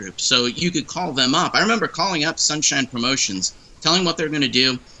SFX Group, so you could call them up. I remember calling up Sunshine Promotions, telling what they were going to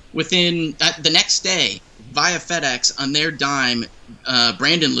do. Within the next day, via FedEx, on their dime,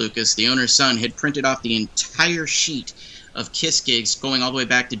 Brandon Lucas, the owner's son, had printed off the entire sheet of Kiss gigs going all the way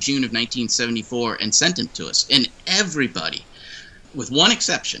back to June of 1974 and sent them to us. And everybody, with one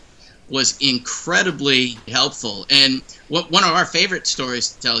exception, was incredibly helpful. And one of our favorite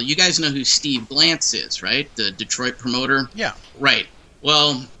stories to tell, you guys know who Steve Glantz is, right? The Detroit promoter? Yeah. Right.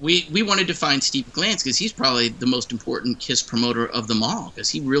 Well, we wanted to find Steve Glantz because he's probably the most important KISS promoter of them all, because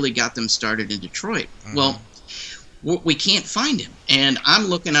he really got them started in Detroit. Mm-hmm. Well, we can't find him. And I'm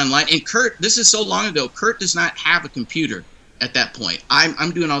looking online. And Kurt, this is so long ago, Kurt does not have a computer at that point. I'm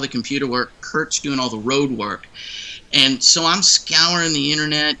doing all the computer work. Kurt's doing all the road work. And so I'm scouring the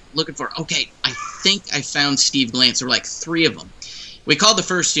internet looking for, okay, I think I found Steve Glantz. There were like 3 of them. We called the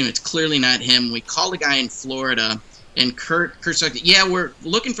first team. It's clearly not him. We called a guy in Florida. And Kurt's like, yeah, we're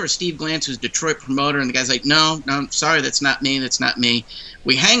looking for Steve Glantz, who's a Detroit promoter. And the guy's like, no, I'm sorry, that's not me. That's not me.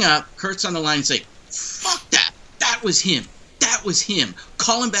 We hang up. Kurt's on the line and say, fuck that. That was him. That was him.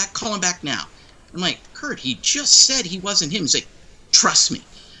 Call him back now. I'm like, Kurt, he just said he wasn't him. He's like, trust me.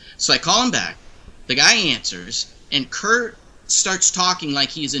 So I call him back. The guy answers, and Kurt starts talking like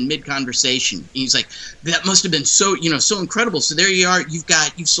he's in mid-conversation. He's like, that must have been so incredible. So there you are.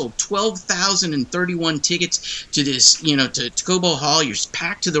 You've sold 12,031 tickets to this, to Cobo Hall. You're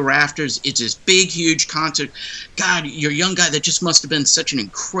packed to the rafters. It's this big, huge concert. God, you're a young guy. That just must have been such an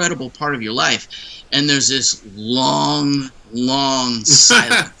incredible part of your life. And there's this long, long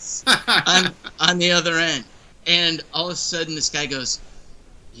silence on the other end. And all of a sudden, this guy goes,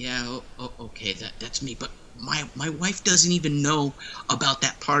 yeah, okay, that's me. But my wife doesn't even know about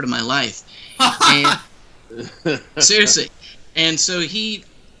that part of my life. And seriously. And so he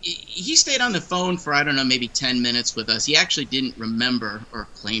stayed on the phone for, I don't know, maybe 10 minutes with us. He actually didn't remember, or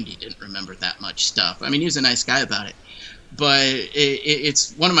claimed he didn't remember that much stuff. I mean, he was a nice guy about it. But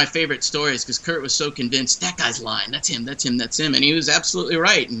it's one of my favorite stories because Kurt was so convinced, that guy's lying. That's him. And he was absolutely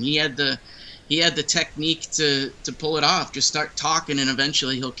right. And he had the technique to pull it off. Just start talking and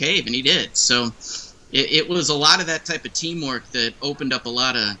eventually he'll cave. And he did. So it was a lot of that type of teamwork that opened up a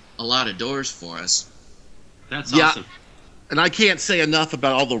lot of doors for us. That's awesome. And I can't say enough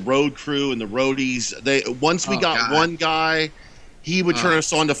about all the road crew and the roadies. Once we got one guy, he would turn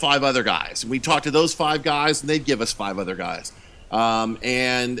us on to 5 other guys. And we talked to those 5 guys, and they'd give us 5 other guys.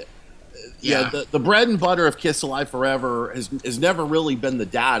 The bread and butter of KISS Alive Forever has never really been the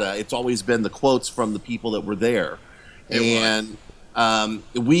data. It's always been the quotes from the people that were there. We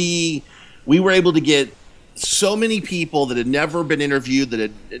were able to get so many people that had never been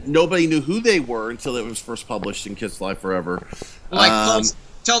interviewed, nobody knew who they were until it was first published in KISS Alive Forever.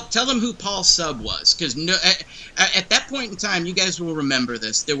 Tell them who Paul Sub was, because at that point in time, you guys will remember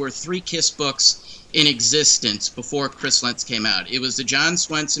this. There were 3 KISS books in existence before Chris Lentz came out. It was the John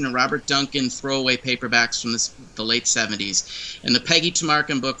Swenson and Robert Duncan throwaway paperbacks from the late 70s, and the Peggy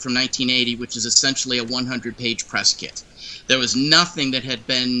Tamarkin book from 1980, which is essentially a 100-page press kit. There was nothing that had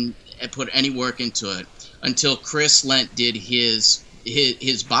been put any work into it until Chris Lent did his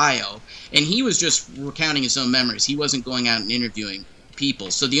bio, and he was just recounting his own memories. He wasn't going out and interviewing people.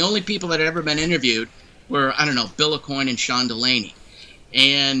 So the only people that had ever been interviewed were, I don't know, Bill Aucoin and Sean Delaney.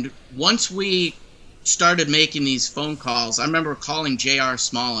 And once we started making these phone calls, I remember calling J.R.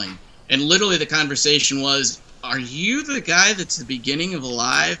 Smalling, and literally the conversation was, are you the guy that's the beginning of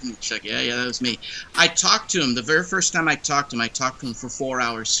Alive? And he's like, yeah, that was me. I talked to him. The very first time I talked to him for 4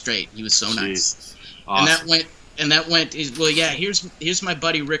 hours straight. He was so nice. Awesome. And that went, well, yeah, here's my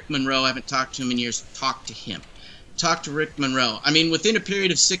buddy Rick Monroe. I haven't talked to him in years. Talk to him. Talk to Rick Monroe. I mean, within a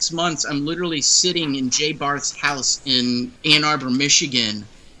period of 6 months, I'm literally sitting in Jay Barth's house in Ann Arbor, Michigan,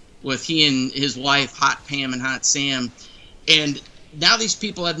 with he and his wife, Hot Pam and Hot Sam. And now these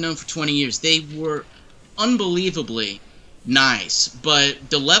people I've known for 20 years, they were unbelievably nice. But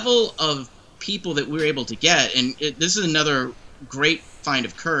the level of people that we were able to get, and this is another great find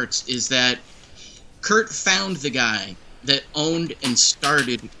of Kurt's, is that Kurt found the guy that owned and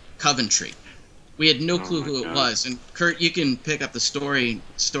started Coventry. We had no clue who it was. And Kurt, you can pick up the story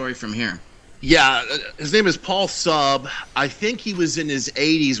from here. Yeah, his name is Paul Sub. I think he was in his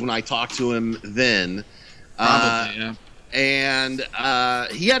 80s when I talked to him then. Probably, yeah. And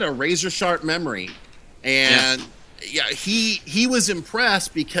he had a razor sharp memory. And he was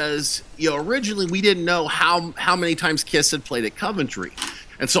impressed because originally we didn't know how many times KISS had played at Coventry.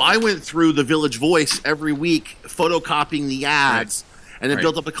 And so I went through the Village Voice every week photocopying the ads. Right. And it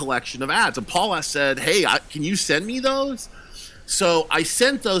built up a collection of ads. And Paul said, hey, can you send me those? So I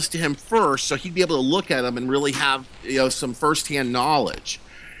sent those to him first so he'd be able to look at them and really have some firsthand knowledge.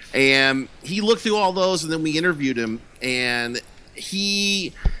 And he looked through all those, and then we interviewed him. And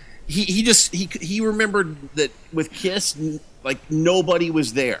he remembered that with KISS, like, nobody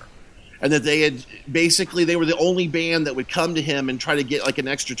was there. And that they were the only band that would come to him and try to get like an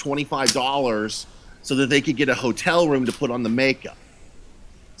extra $25 so that they could get a hotel room to put on the makeup.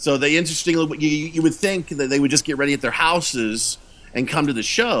 So you would think that they would just get ready at their houses and come to the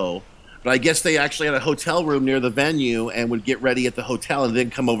show, But I guess they actually had a hotel room near the venue and would get ready at the hotel and then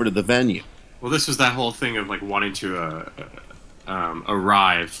come over to the venue. Well, this was that whole thing of like wanting to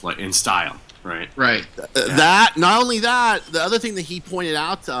arrive like in style, right? Right. That, not only that, the other thing that he pointed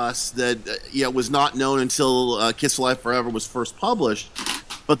out to us that was not known until Kiss Alive Forever was first published,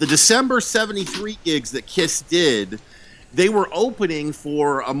 but the December 73 gigs that Kiss did, they were opening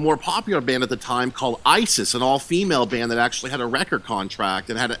for a more popular band at the time called ISIS, an all-female band that actually had a record contract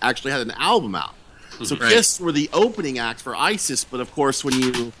and actually had an album out. So Kiss were the opening act for ISIS, but of course when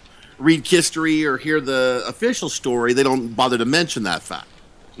you read Kisstory or hear the official story, they don't bother to mention that fact.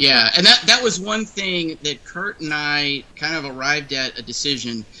 Yeah, and that was one thing that Kurt and I kind of arrived at a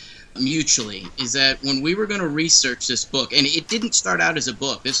decision mutually, is that when we were going to research this book, and it didn't start out as a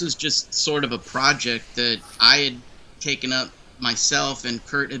book, this was just sort of a project that I had taken up myself and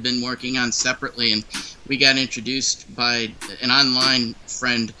Kurt had been working on separately, and we got introduced by an online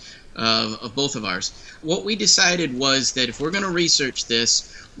friend of both of ours. What we decided was that if we're going to research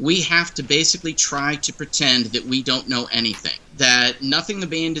this, we have to basically try to pretend that we don't know anything, that nothing the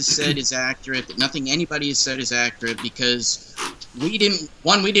band has said is accurate, that nothing anybody has said is accurate, because we didn't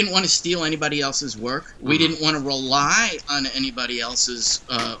want to steal anybody else's work. We didn't want to rely on anybody else's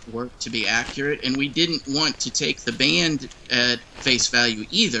work to be accurate, and we didn't want to take the band at face value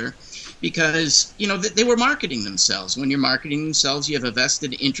either, because they were marketing themselves. When you're marketing themselves, you have a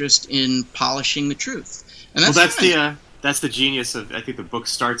vested interest in polishing the truth. And that's the genius of, I think the book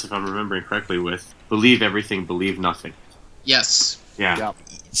starts, if I'm remembering correctly, with believe everything, believe nothing. Yes. Yeah. Yep.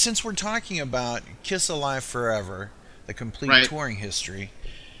 Since we're talking about Kiss Alive Forever, the complete touring history,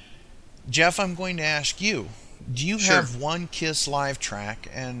 Jeff, I'm going to ask you, do you have one Kiss live track,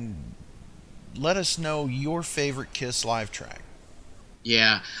 and let us know your favorite Kiss live track?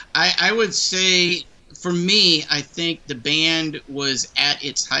 Yeah, I would say, for me, I think the band was at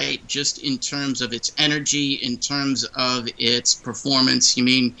its height just in terms of its energy, in terms of its performance.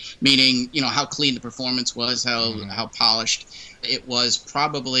 Meaning, how clean the performance was, how polished it was,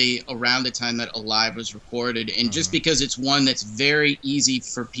 probably around the time that Alive was recorded. And just because it's one that's very easy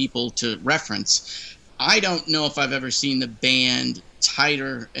for people to reference, I don't know if I've ever seen the band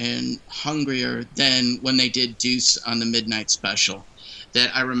tighter and hungrier than when they did Deuce on the Midnight Special.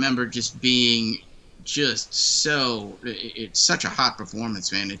 That I remember just being just so, it's such a hot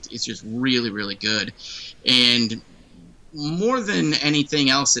performance, man. It's just really, really good. And more than anything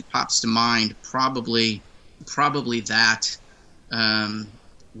else that pops to mind, probably that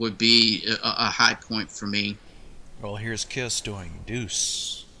would be a high point for me. Well, here's Kiss doing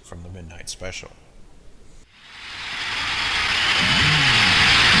Deuce from the Midnight Special.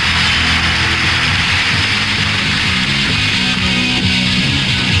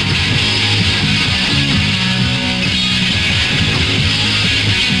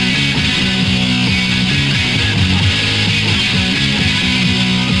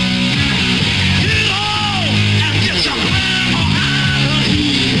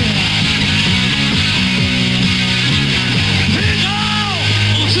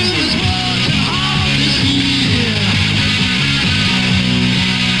 To this world, to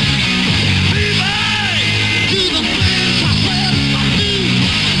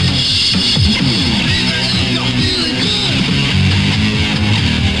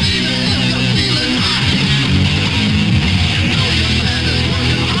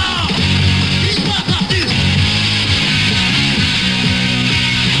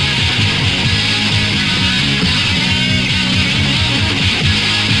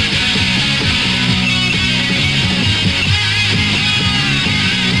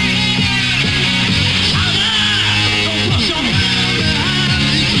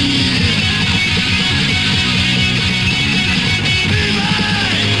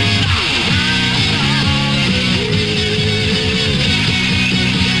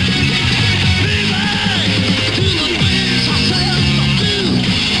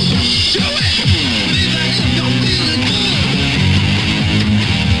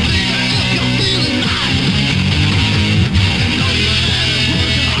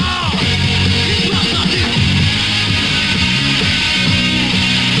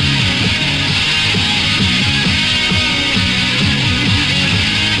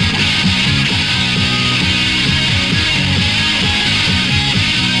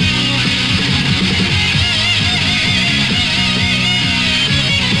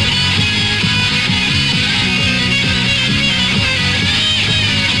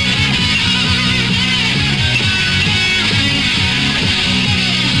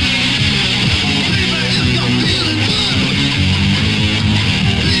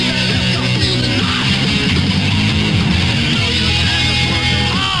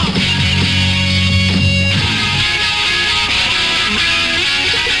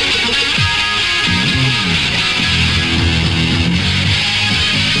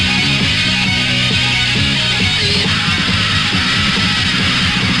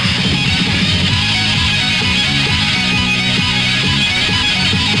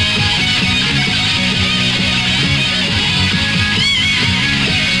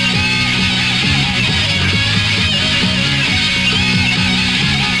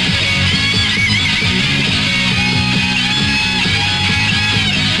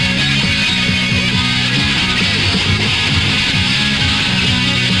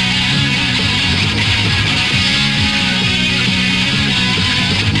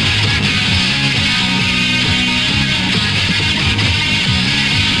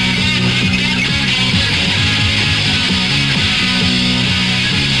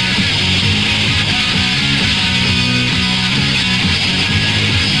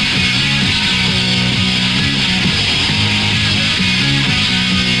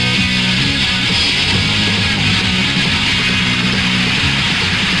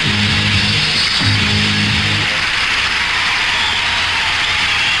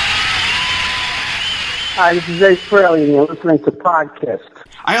Hi, this is Ace Frehley, and you're listening to Podcast.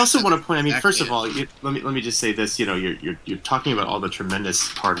 I also want to point. I mean, first of all, let me just say this. You know, you're talking about all the tremendous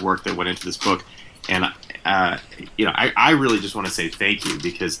hard work that went into this book, and I really just want to say thank you,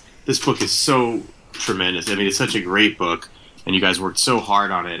 because this book is so tremendous. I mean, it's such a great book, and you guys worked so hard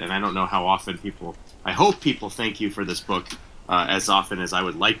on it. And I don't know how often people. I hope people thank you for this book as often as I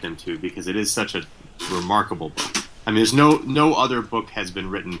would like them to, because it is such a remarkable book. I mean, there's no other book has been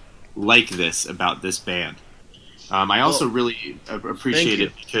written like this about this band. I also really appreciate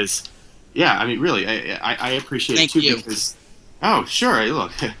it because, yeah, I mean, really, I appreciate it too because, oh, sure,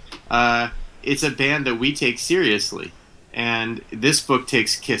 look, it's a band that we take seriously, and this book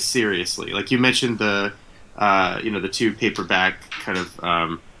takes Kiss seriously. Like you mentioned the two paperback kind of,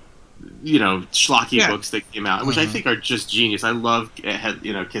 schlocky books that came out, which I think are just genius. I love,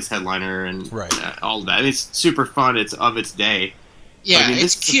 Kiss Headliner and all of that. I mean, it's super fun. It's of its day. Yeah, I mean,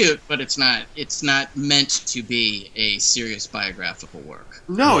 it's cute, but it's not meant to be a serious biographical work.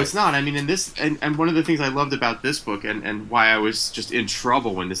 No, it's not. I mean, in this, and one of the things I loved about this book, and why I was just in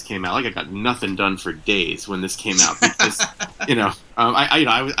trouble when this came out, like I got nothing done for days when this came out, because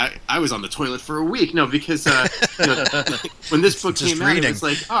I was on the toilet for a week. No, because when this book came out, it was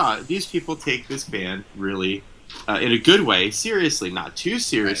like, these people take this band really in a good way seriously, not too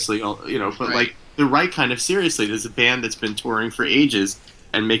seriously, but like the right kind of seriously. There's a band that's been touring for ages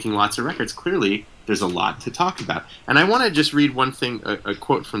and making lots of records. Clearly, there's a lot to talk about. And I want to just read one thing, a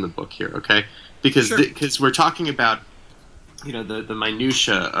quote from the book here, okay? Because we're talking about, the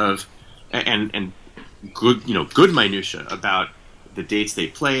minutia of, and good minutia about the dates they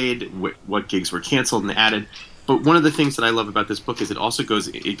played, what gigs were canceled and added. But one of the things that I love about this book is it also goes,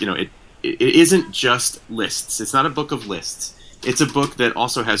 it isn't just lists. It's not a book of lists. It's a book that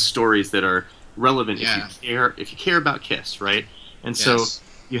also has stories that are relevant if you care about Kiss, right? And so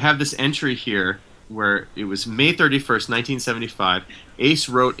you have this entry here where it was May 31st, 1975. Ace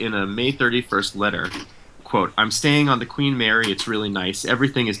wrote in a May 31st letter, quote, "I'm staying on the Queen Mary. It's really nice.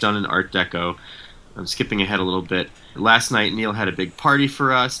 Everything is done in Art Deco." I'm skipping ahead a little bit. "Last night, Neil had a big party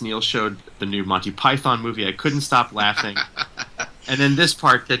for us. Neil showed the new Monty Python movie. I couldn't stop laughing." And then this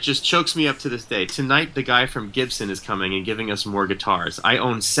part that just chokes me up to this day. "Tonight, the guy from Gibson is coming and giving us more guitars. I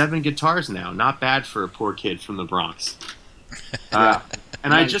own 7 guitars now. Not bad for a poor kid from the Bronx."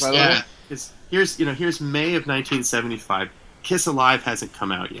 And I just here's May of 1975. Kiss Alive hasn't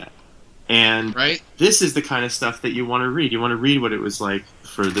come out yet, and this is the kind of stuff that you want to read. You want to read what it was like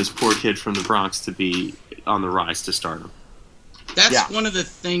for this poor kid from the Bronx to be on the rise to stardom. That's one of the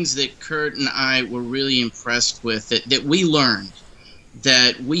things that Kurt and I were really impressed with that we learned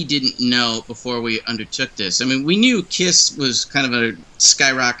that we didn't know before we undertook this. I mean, we knew Kiss was kind of a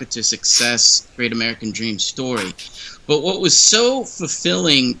skyrocket to success, Great American Dream story. But what was so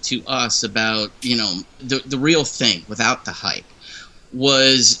fulfilling to us about, the real thing without the hype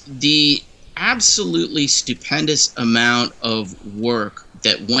was the absolutely stupendous amount of work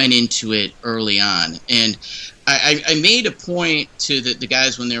that went into it early on. And I made a point to the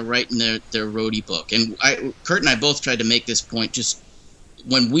guys when they were writing their roadie book. And Kurt and I both tried to make this point just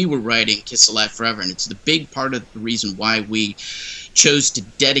when we were writing Kiss Alive Forever. And it's the big part of the reason why we chose to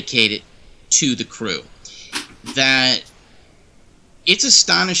dedicate it to the crew. That it's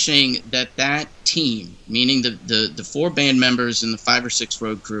astonishing that team, meaning the 4 band members and the 5 or 6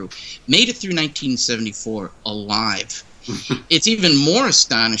 road crew, made it through 1974 alive. It's even more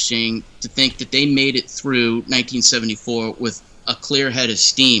astonishing to think that they made it through 1974 with a clear head of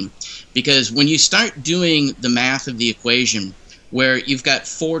steam. Because when you start doing the math of the equation, where you've got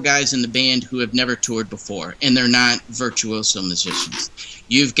 4 guys in the band who have never toured before, and they're not virtuoso musicians.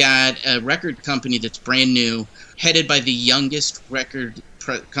 You've got a record company that's brand new, headed by the youngest record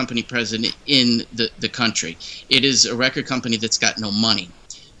company president in the country. It is a record company that's got no money.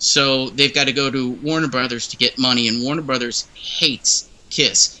 So they've got to go to Warner Brothers to get money, and Warner Brothers hates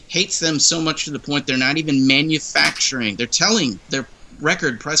Kiss. Hates them so much to the point they're not even manufacturing. They're telling their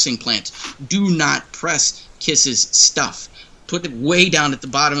record pressing plants, do not press Kiss's stuff. Put it way down at the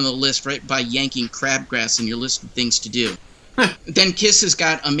bottom of the list, right by yanking Crabgrass in your list of things to do. Then Kiss has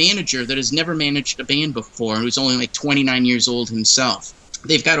got a manager that has never managed a band before, who's only like 29 years old himself.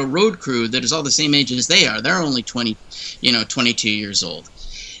 They've got a road crew that is all the same age as they are. They're only 22 years old.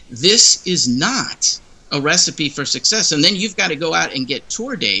 This is not a recipe for success. And then you've got to go out and get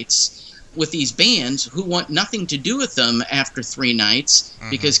tour dates with these bands who want nothing to do with them after 3 nights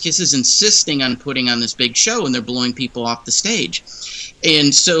because Kiss is insisting on putting on this big show and they're blowing people off the stage.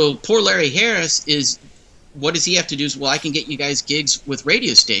 And so poor Larry Harris what does he have to do is, well, I can get you guys gigs with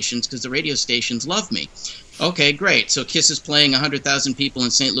radio stations because the radio stations love me. Okay, great. So Kiss is playing 100,000 people in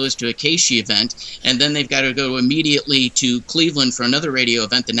St. Louis to a Casey event, and then they've got to go immediately to Cleveland for another radio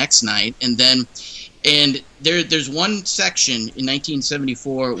event the next night, and there's one section in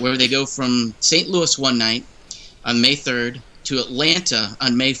 1974 where they go from St. Louis one night on May 3rd to Atlanta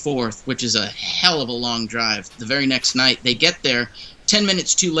on May 4th, which is a hell of a long drive. The very next night, they get there 10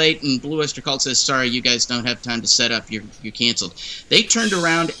 minutes too late, and Blue Oyster Cult says, sorry, you guys don't have time to set up. You're canceled. They turned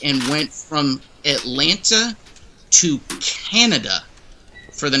around and went from Atlanta to Canada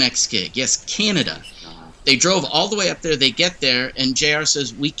for the next gig. Yes, Canada. They drove all the way up there. They get there, and JR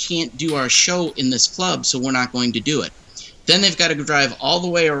says, we can't do our show in this club, so we're not going to do it. Then they've got to drive all the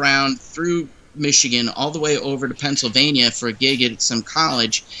way around through Michigan, all the way over to Pennsylvania for a gig at some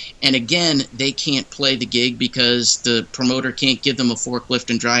college. And again, they can't play the gig because the promoter can't give them a forklift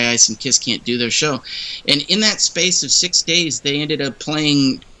and dry ice, and Kiss can't do their show. And in that space of 6 days, they ended up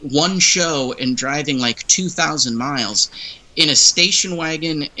playing one show and driving like 2,000 miles in a station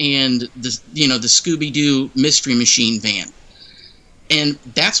wagon and the Scooby-Doo Mystery Machine van. And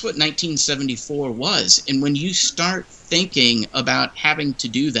that's what 1974 was. And when you start thinking about having to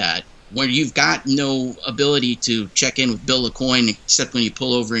do that, where you've got no ability to check in with Bill LaCoin except when you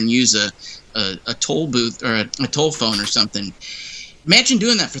pull over and use a toll booth or a toll phone or something. Imagine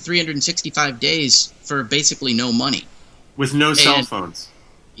doing that for 365 days for basically no money. With no cell phones.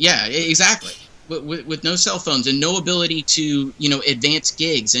 Yeah, exactly. With no cell phones and no ability to, advance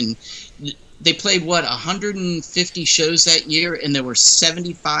gigs. And they played, 150 shows that year, and there were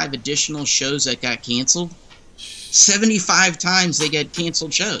 75 additional shows that got canceled. 75 times they get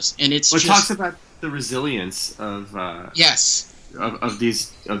canceled shows, and it talks about the resilience of of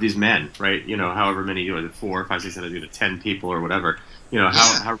these men, right? However many, 4, 5, 6, 7, 8, 10 people or whatever.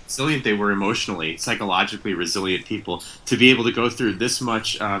 How resilient they were emotionally, psychologically resilient people to be able to go through this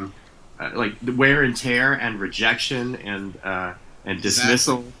much like wear and tear and rejection and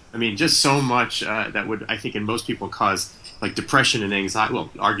dismissal. Exactly. I mean, just so much that would, I think, in most people cause like depression and anxiety. Well,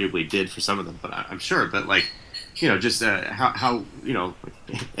 arguably did for some of them, but I'm sure. But like, just how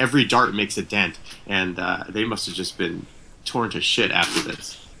every dart makes a dent, and they must have just been torn to shit after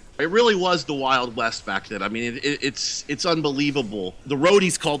this. It really was the Wild West back then. I mean, it's unbelievable. The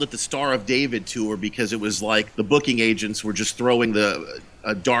roadies called it the Star of David tour because it was like the booking agents were just throwing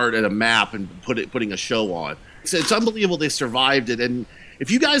a dart at a map and putting a show on. It's unbelievable they survived it. And if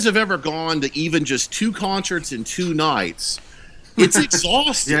you guys have ever gone to even just 2 concerts in 2 nights, it's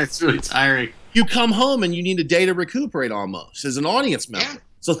exhausting. Yeah, it's really tiring. You come home and you need a day to recuperate almost as an audience member. Yeah.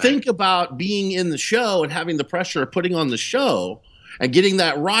 So think about being in the show and having the pressure of putting on the show and getting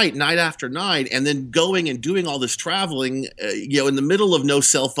that right night after night, and then going and doing all this traveling, in the middle of no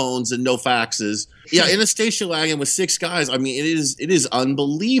cell phones and no faxes. Yeah, in a station wagon with 6 guys. I mean, it is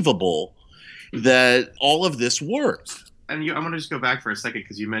unbelievable that all of this worked. And I want to just go back for a second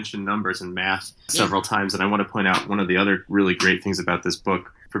because you mentioned numbers and math several times, and I want to point out one of the other really great things about this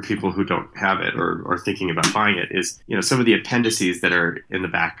book for people who don't have it or are thinking about buying it is, some of the appendices that are in the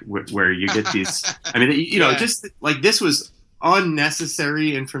back where you get these. I mean, just like this was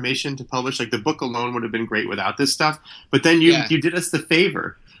unnecessary information to publish. Like the book alone would have been great without this stuff. But then you did us the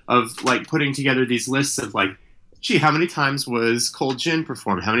favor of like putting together these lists of like, gee, how many times was Cold Gin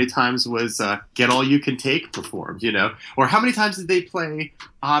performed? How many times was Get All You Can Take performed? Or how many times did they play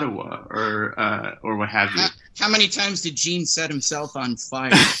Ottawa or what have you? How many times did Gene set himself on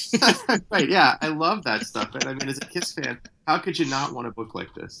fire? Right, yeah, I love that stuff. And I mean, as a Kiss fan, how could you not want a book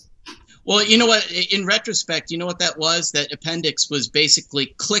like this? Well, you know what? In retrospect, you know what that was? That appendix was basically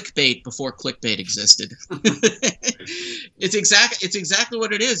clickbait before clickbait existed. It's exactly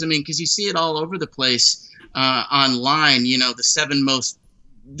what it is. I mean, because you see it all over the place online.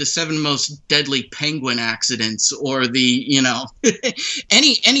 The 7 most deadly penguin accidents, or the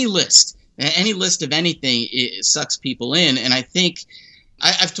any list of anything, it sucks people in. And I think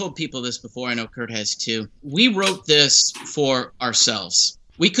I've told people this before. I know Kurt has too. We wrote this for ourselves.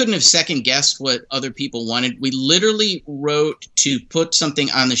 We couldn't have second guessed what other people wanted. We literally wrote to put something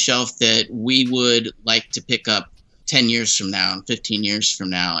on the shelf that we would like to pick up 10 years from now and 15 years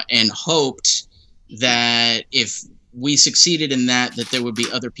from now, and hoped that if we succeeded in that there would be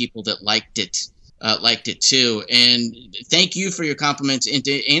other people that liked it too. And thank you for your compliments. And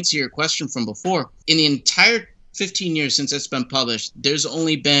to answer your question from before, in the entire 15 years since it's been published, there's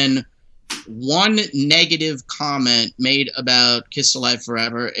only been 1 negative comment made about Kiss Alive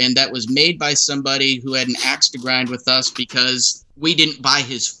Forever, and that was made by somebody who had an axe to grind with us because we didn't buy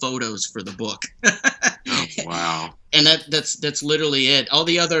his photos for the book. Wow. And that's literally it. All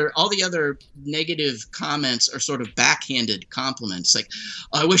the other negative comments are sort of backhanded compliments. Like,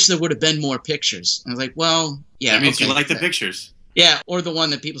 oh, I wish there would have been more pictures. I was like, well, yeah. That means okay, you like the pictures. Yeah, or the one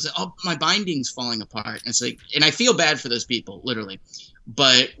that people say, oh, my binding's falling apart. And it's like, and I feel bad for those people, literally.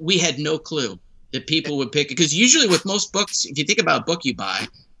 But we had no clue that people would pick it. Because usually with most books, if you think about a book you buy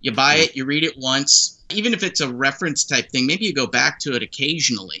it, you read it once. Even if it's a reference type thing, maybe you go back to it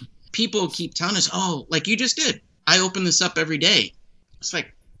occasionally. People keep telling us, oh, like you just did. I open this up every day. It's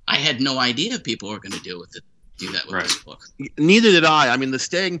like, I had no idea people were going to do that with this book. Neither did I. I mean, the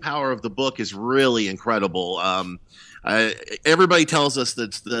staying power of the book is really incredible. Everybody tells us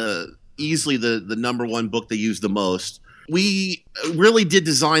that's easily the number one book they use the most. We really did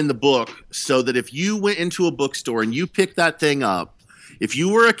design the book so that if you went into a bookstore and you picked that thing up, if you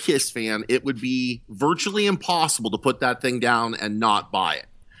were a Kiss fan, it would be virtually impossible to put that thing down and not buy it.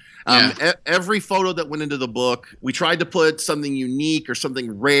 Every photo that went into the book, we tried to put something unique or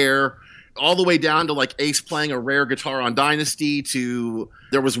something rare, all the way down to like Ace playing a rare guitar on Dynasty, to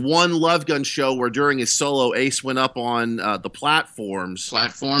there was one Love Gun show where during his solo, Ace went up on the platforms.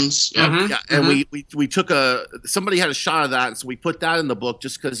 Yeah. Yeah, and we took somebody had a shot of that, and so we put that in the book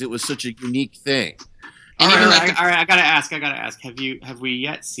just because it was such a unique thing. All right, I gotta ask. Have we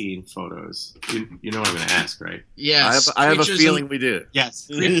yet seen photos? You know what I'm gonna ask, right? Yes. I have a feeling we do. Yes.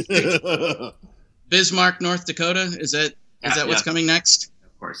 Bismarck, North Dakota. Is that what's coming next?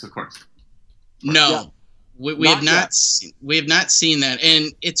 Of course. No, we have not seen that,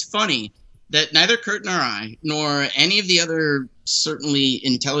 and it's funny that neither Kurt nor I, nor any of the other certainly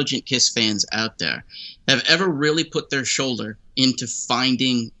intelligent Kiss fans out there, have ever really put their shoulder into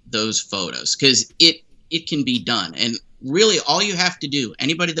finding those photos, because it can be done. And really all you have to do,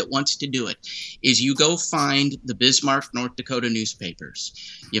 anybody that wants to do it, is you go find the Bismarck, North Dakota newspapers.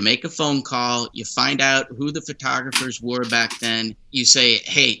 You make a phone call, you find out who the photographers were back then. You say,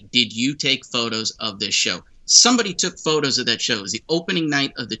 hey, did you take photos of this show? Somebody took photos of that show. It was the opening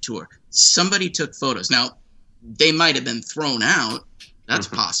night of the tour. Somebody took photos. Now, they might have been thrown out. That's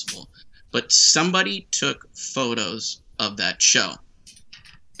possible. But somebody took photos of that show.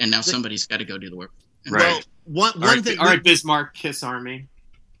 And now somebody's got to go do the work. Right. Well, one thing. All right, Bismarck, Kiss Army.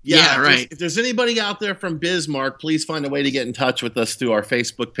 Yeah, right. If there's anybody out there from Bismarck, please find a way to get in touch with us through our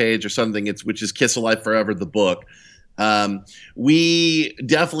Facebook page or something. Which is Kiss Alive Forever, the book. We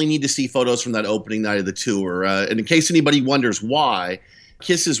definitely need to see photos from that opening night of the tour. And in case anybody wonders why,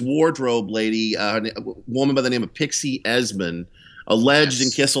 Kiss's wardrobe lady, a woman by the name of Pixie Esmond, alleged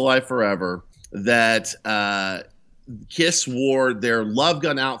in Kiss Alive Forever that Kiss wore their Love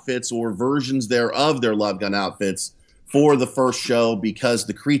Gun outfits or versions thereof their Love Gun outfits for the first show because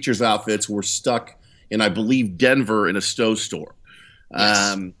the Creatures outfits were stuck in, I believe, Denver in a Stowe store.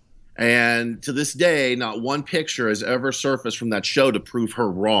 Yes. And to this day, not one picture has ever surfaced from that show to prove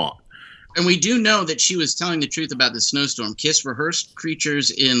her wrong. And we do know that she was telling the truth about the snowstorm. Kiss rehearsed Creatures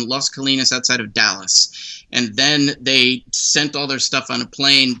in Las Colinas outside of Dallas. And then they sent all their stuff on a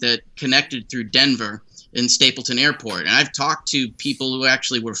plane that connected through Denver in Stapleton Airport. And I've talked to people who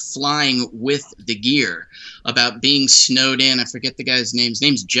actually were flying with the gear about being snowed in. I forget the guy's name. His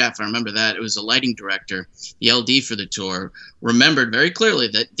name's Jeff. I remember that. It was a lighting director, the LD for the tour, remembered very clearly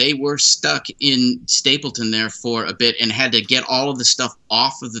that they were stuck in Stapleton there for a bit and had to get all of the stuff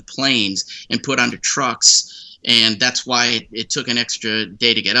off of the planes and put onto trucks. And that's why it took an extra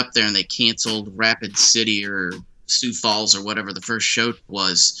day to get up there, and they canceled Rapid City or Sioux Falls or whatever the first show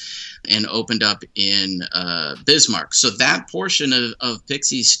was, and opened up in Bismarck. So that portion of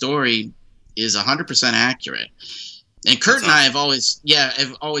Pixie's story is 100% accurate. And Kurt and I have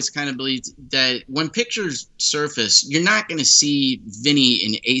always kind of believed that when pictures surface, you're not going to see Vinny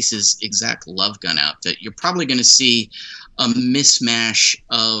in Ace's exact Love Gun outfit. You're probably going to see a mismatch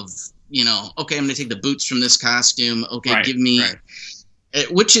of, okay, I'm going to take the boots from this costume. Okay, give me... Right.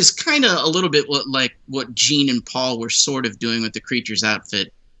 Which is kind of a little bit what Gene and Paul were sort of doing with the Creatures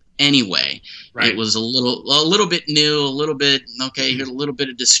outfit anyway. Right. It was a little bit new, a little bit, okay, here's a little bit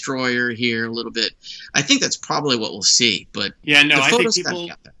of Destroyer here, a little bit. I think that's probably what we'll see. But yeah, no, I think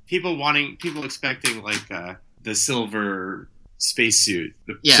people expecting like the silver spacesuit,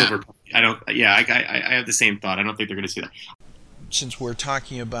 silver. I have the same thought. I don't think they're going to see that. Since we're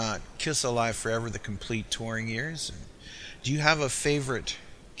talking about Kiss Alive Forever, the complete touring years, do you have a favorite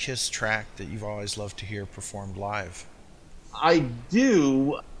Kiss track that you've always loved to hear performed live? I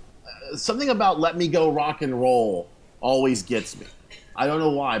do. Something about Let Me Go Rock and Roll always gets me. I don't know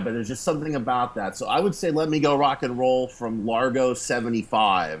why, but there's just something about that. So I would say Let Me Go Rock and Roll from Largo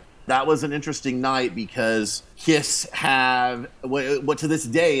 75. That was an interesting night because Kiss have what to this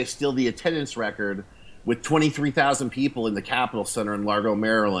day is still the attendance record with 23,000 people in the Capitol Center in Largo,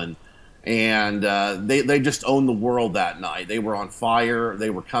 Maryland. And they just owned the world that night. They were on fire. They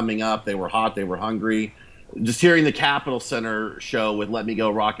were coming up. They were hot. They were hungry. Just hearing the Capitol Center show with "Let Me Go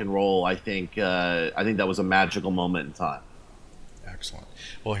Rock and Roll," I think that was a magical moment in time. Excellent.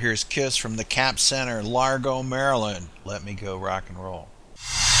 Well, here's Kiss from the Cap Center, Largo, Maryland. "Let Me Go Rock and Roll."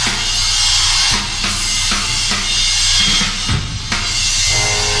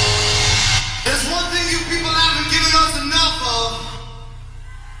 There's one thing you people haven't given us enough of.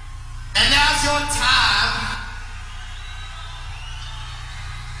 And now's your time.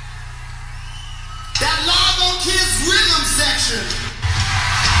 That Largo Kiss rhythm section.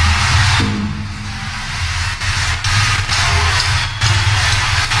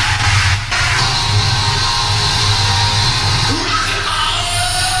 Rock and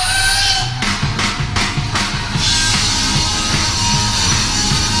roll!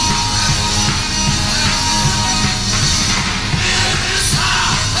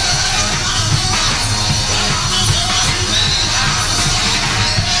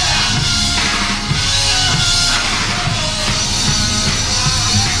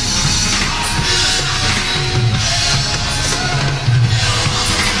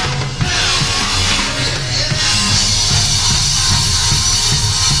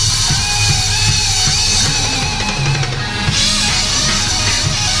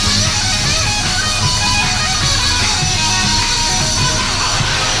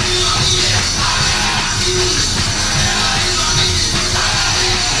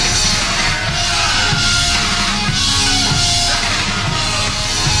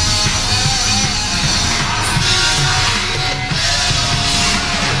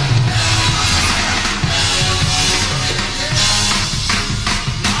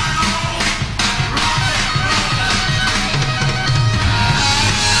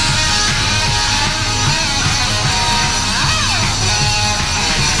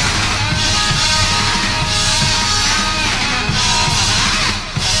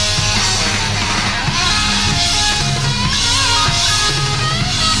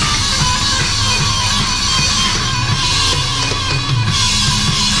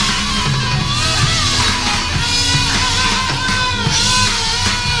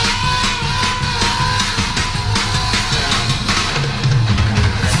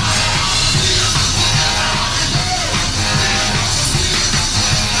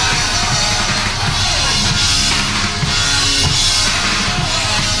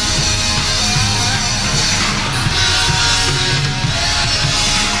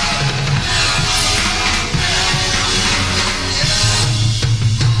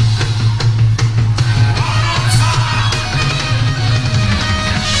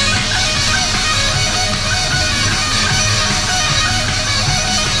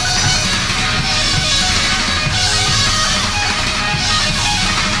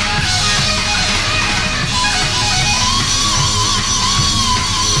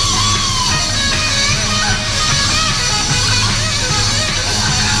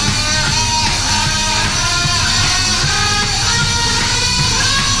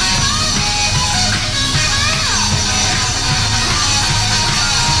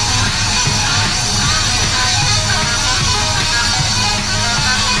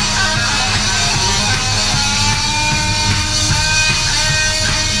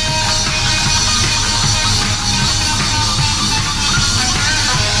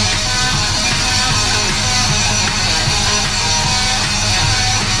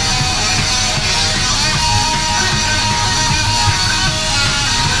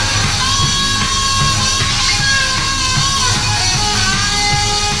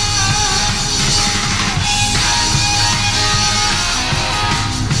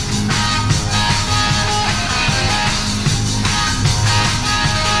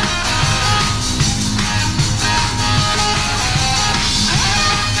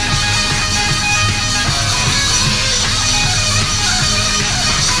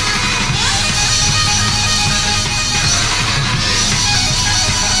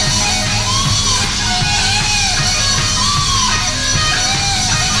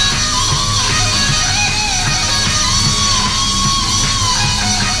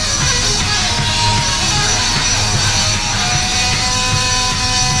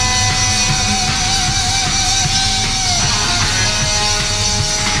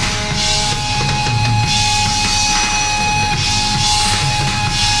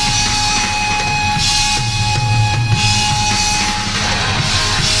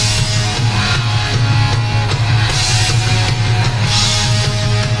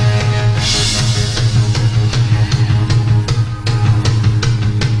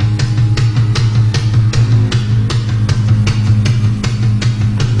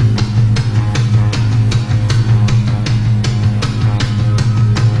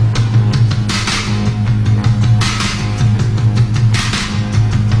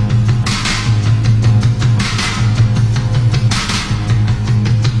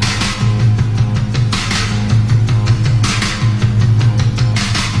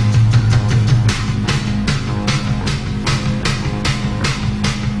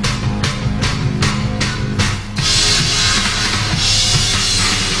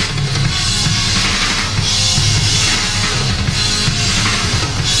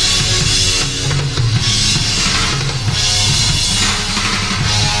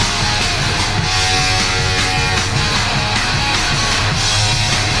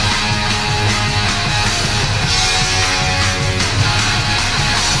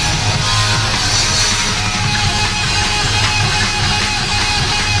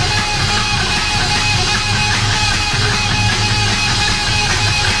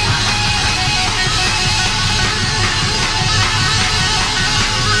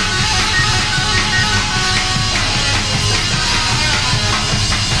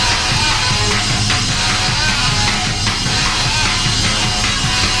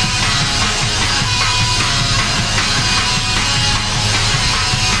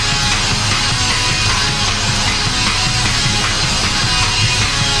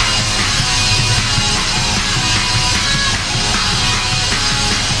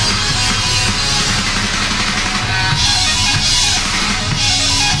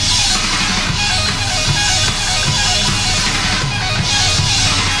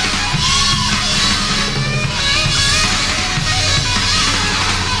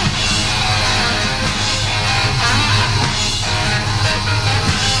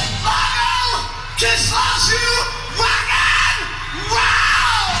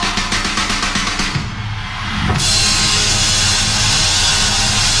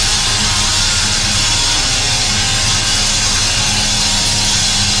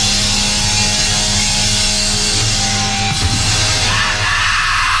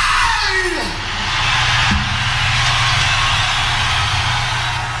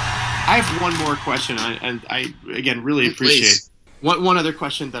 I have one more question, and I again really appreciate one other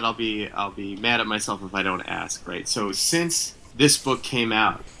question that I'll be mad at myself if I don't ask. Right. So since this book came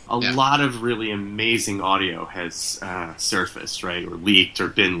out, a lot of really amazing audio has surfaced, right, or leaked, or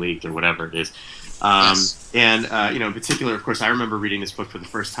been leaked, or whatever it is. And in particular, of course, I remember reading this book for the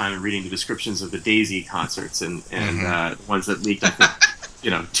first time and reading the descriptions of the Daisy concerts and the ones that leaked, I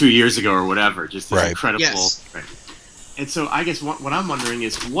think, 2 years ago or whatever. Just this incredible. Yes. Right. And so I guess what I'm wondering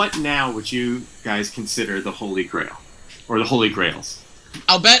is, what now would you guys consider the Holy Grail, or the Holy Grails?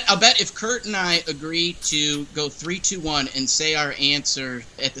 I'll bet if Kurt and I agree to go 3, 2, 1 and say our answer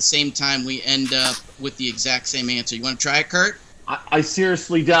at the same time, we end up with the exact same answer. You want to try it, Kurt? I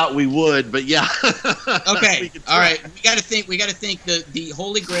seriously doubt we would, but yeah. Okay. All right. We got to think the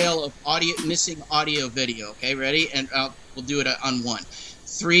Holy Grail of missing audio video. Okay, ready? And we'll do it on 1.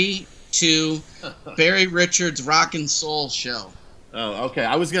 3, 2. Barry Richards' Rock and Soul Show. Oh, okay.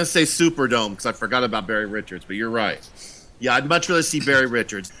 I was gonna say Superdome because I forgot about Barry Richards, but you're right. Yeah, I'd much rather see Barry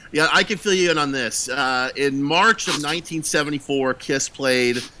Richards. Yeah, I can fill you in on this. In March of 1974, Kiss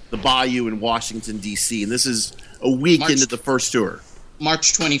played the Bayou in Washington, D.C., and this is a week into the first tour.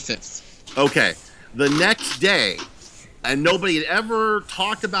 March 25th. Okay. The next day, and nobody had ever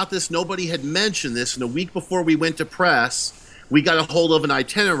talked about this, nobody had mentioned this, and a week before we went to press, we got a hold of an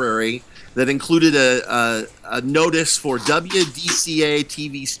itinerary that included a notice for WDCA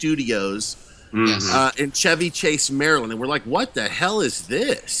TV studios in Chevy Chase, Maryland. And we're like, what the hell is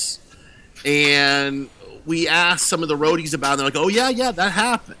this? And we asked some of the roadies about it. They're like, oh, yeah, that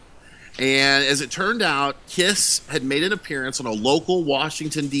happened. And as it turned out, Kiss had made an appearance on a local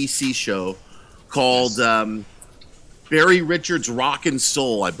Washington, D.C. show called Barry Richards' Rock and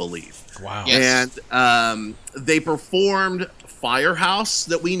Soul, I believe. Wow. Yes. And they performed Firehouse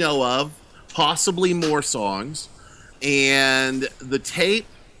that we know of, possibly more songs. And the tape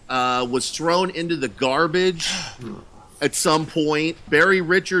was thrown into the garbage at some point. Barry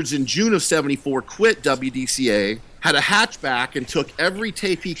Richards, in June of 74, quit WDCA, had a hatchback, and took every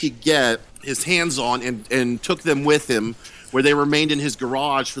tape he could get his hands on and took them with him, where they remained in his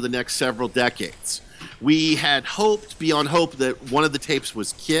garage for the next several decades. We had hoped beyond hope that one of the tapes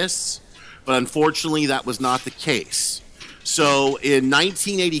was Kiss, but unfortunately that was not the case. So in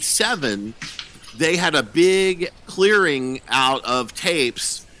 1987, they had a big clearing out of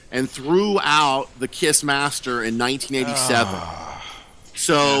tapes and threw out the Kiss master in 1987.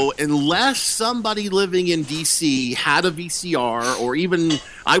 So unless somebody living in D.C. had a VCR, or even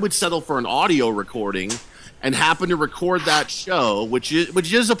I would settle for an audio recording, and happened to record that show, which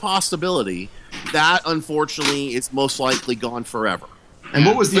is a possibility, that unfortunately is most likely gone forever. And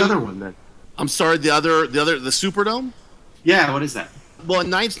what was the other one then? I'm sorry, the Superdome? Yeah, what is that? Well, in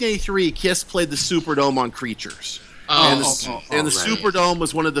 1983, Kiss played the Superdome on Creatures. And the Superdome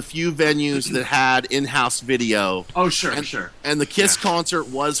was one of the few venues that had in-house video. Oh, sure. And the Kiss concert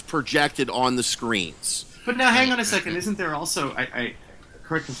was projected on the screens. But now, hang on a second. Isn't there also, I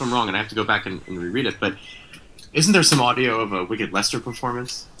correct me if I'm wrong, and I have to go back and reread it, but isn't there some audio of a Wicked Lester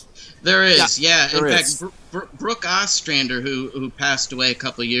performance? There is, yeah. In fact, Brooke Ostrander, who passed away a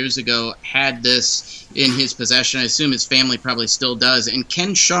couple of years ago, had this in his possession. I assume his family probably still does. And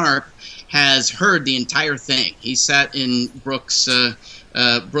Ken Sharp has heard the entire thing. He sat in Brooke's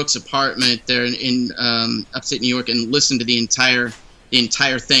apartment there in upstate New York and listened to the entire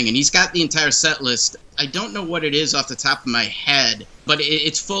thing. And he's got the entire set list. I don't know what it is off the top of my head, but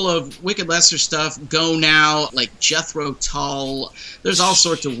it's full of Wicked Lester stuff, Go Now, like Jethro Tull. There's all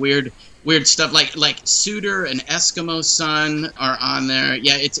sorts of weird stuff, like Suitor and Eskimo Sun are on there.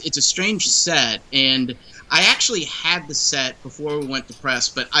 Yeah, it's a strange set, and I actually had the set before we went to press,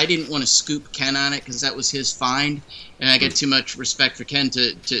 but I didn't want to scoop Ken on it because that was his find, and I get too much respect for Ken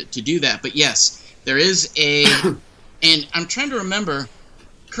to do that. But yes, there is a, and I'm trying to remember,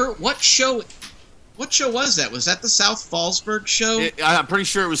 Kurt, what show was that? Was that the South Fallsburg show? I'm pretty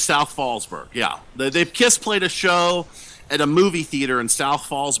sure it was South Fallsburg, yeah. The Kiss played a show at a movie theater in South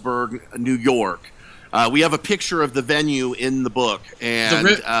Fallsburg, New York. We have a picture of the venue in the book, and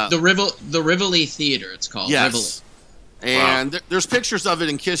the Rivoli Theater. It's called. Yes, Rivoli. And there's pictures of it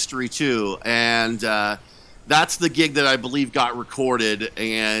in History too, and that's the gig that I believe got recorded,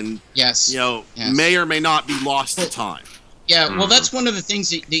 and may or may not be lost to time. Yeah, well, that's one of the things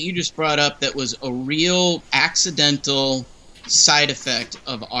that you just brought up that was a real accidental side effect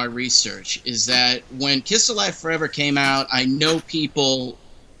of our research, is that when Kiss Alive Forever came out, I know people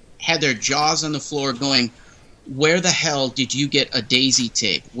had their jaws on the floor going, where the hell did you get a Daisy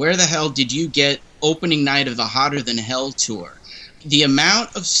tape? Where the hell did you get opening night of the Hotter Than Hell tour? the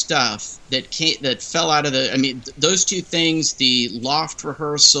amount of stuff that fell out of those two things, the Loft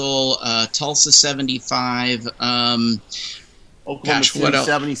rehearsal, Tulsa 75, Oklahoma City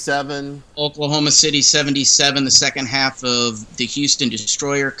 77. Oklahoma City 77, the second half of the Houston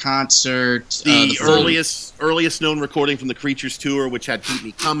Destroyer concert. The earliest known recording from the Creatures tour, which had Keep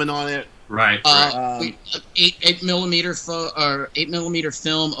Me Coming on it. Right. 8 millimeter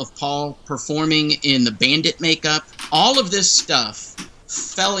film of Paul performing in the Bandit makeup. All of this stuff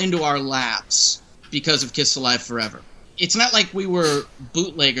fell into our laps because of Kiss Alive Forever. It's not like we were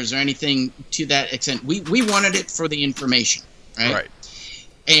bootleggers or anything to that extent. We wanted it for the information, right?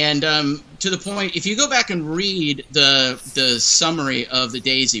 And to the point, if you go back and read the summary of the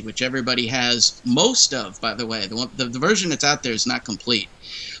Daisy, which everybody has most of, by the way, the version that's out there is not complete.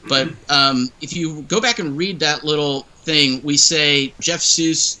 But if you go back and read that little thing, we say Jeff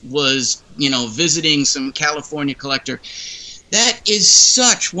Seuss was, visiting some California collector. That is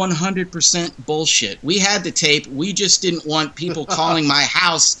such 100% bullshit. We had the tape. We just didn't want people calling my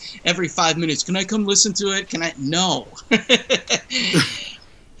house every 5 minutes. Can I come listen to it? No.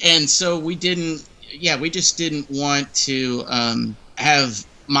 And so we just didn't want to have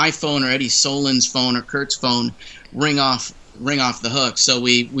my phone or Eddie Solin's phone or Kurt's phone ring off the hook. So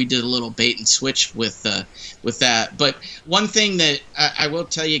we did a little bait and switch with that. But one thing that I will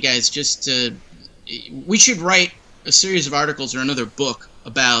tell you guys, we should write a series of articles or another book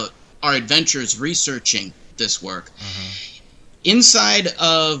about our adventures researching this work. Mm-hmm. Inside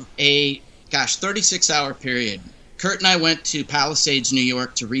of a 36-hour period, Kurt and I went to Palisades, New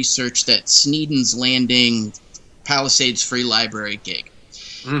York to research that Sneden's Landing Palisades Free Library gig.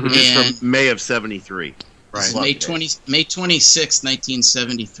 Mm-hmm. It's from May of 73. Right. May 26th,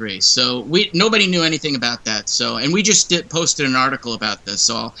 1973. So nobody knew anything about that. So, and we just posted an article about this.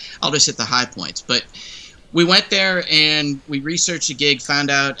 So I'll just hit the high points. But we went there and we researched the gig, found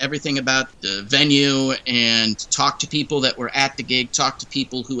out everything about the venue, and talked to people that were at the gig, talked to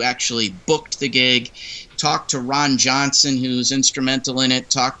people who actually booked the gig, talked to Ron Johnson, who's instrumental in it,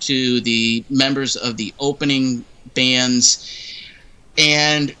 talked to the members of the opening bands.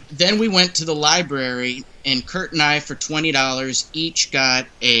 And then we went to the library, and Kurt and I, for $20, each got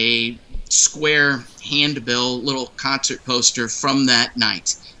a square handbill little concert poster from that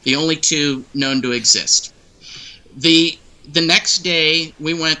night. The only two known to exist. The next day,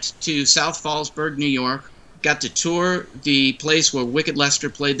 we went to South Fallsburg, New York, got to tour the place where Wicked Lester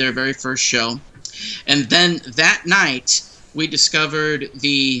played their very first show. And then that night, we discovered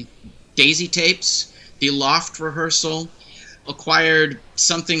the Daisy tapes, the Loft rehearsal, acquired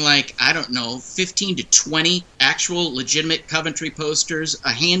something like, 15 to 20 actual legitimate Coventry posters,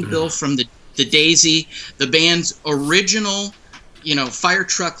 a handbill from the Daisy, the band's original, fire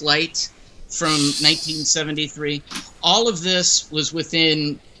truck light from 1973. All of this was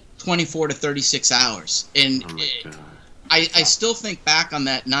within 24 to 36 hours. And I still think back on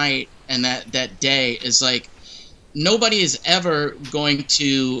that night and that day is like, nobody is ever going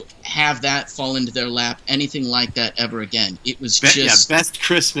to have that fall into their lap, anything like that ever again. It was best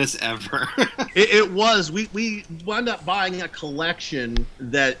Christmas ever. It was. We wound up buying a collection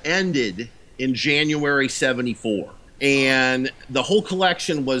that ended in January 74. And the whole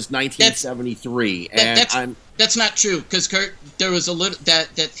collection was 1973. That's not true, because Kurt, there was a little that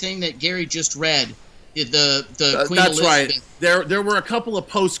thing that Gary just read. The Queen that's Elizabeth. Right. There were a couple of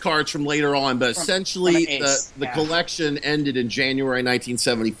postcards from later on, but essentially the collection ended in January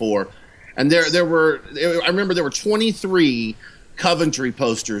 1974, and there were I remember there were 23 Coventry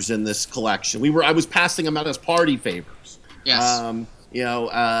posters in this collection. I was passing them out as party favors. Yes.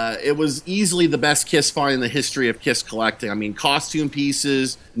 It was easily the best Kiss find in the history of Kiss collecting. I mean, costume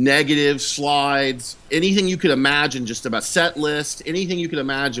pieces, negatives, slides, anything you could imagine, just about set list, anything you could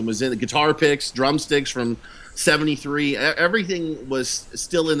imagine was in the guitar picks, drumsticks from 73. Everything was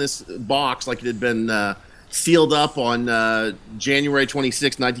still in this box like it had been sealed up on January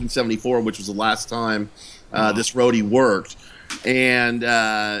 26, 1974, which was the last time this roadie worked. And,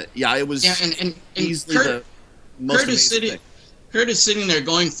 it was easily the most amazing thing. Kurt is sitting there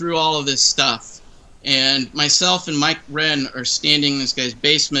going through all of this stuff, and myself and Mike Wren are standing in this guy's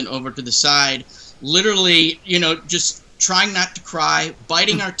basement over to the side, literally, just trying not to cry,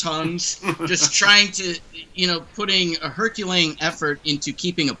 biting our tongues, just trying to, putting a Herculean effort into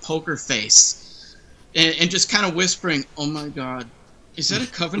keeping a poker face, and just kind of whispering, "Oh my God, is that a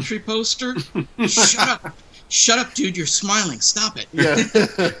Coventry poster? Shut up, dude! You're smiling. Stop it." Yeah.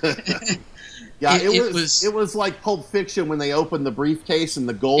 Yeah, it was like Pulp Fiction when they opened the briefcase and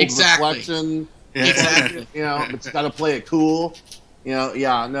the gold reflection. Exactly. But you got to play it cool. It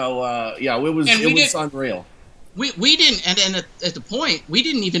was unreal. We didn't, and at the point, we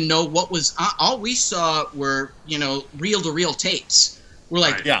didn't even know what was. All we saw were, reel-to-reel tapes. We're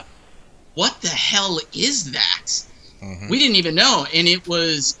like, yeah, what the hell is that? Mm-hmm. We didn't even know, and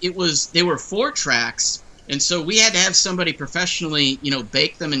they were 4 tracks, and so we had to have somebody professionally,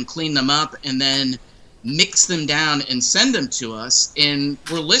 bake them and clean them up, and then mix them down and send them to us. And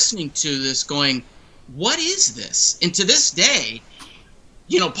we're listening to this, going, what is this? And to this day,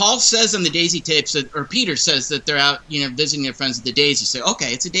 Paul says on the Daisy tapes, or Peter says that they're out, visiting their friends at the Daisy. Say,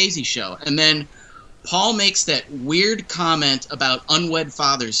 okay, it's a Daisy show. And then Paul makes that weird comment about Unwed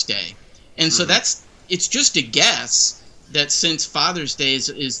Father's Day. And so it's just a guess that since Father's Day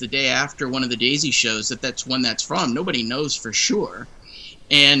is the day after one of the Daisy shows, that's when that's from. Nobody knows for sure.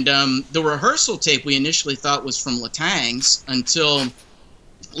 And the rehearsal tape we initially thought was from Latang's until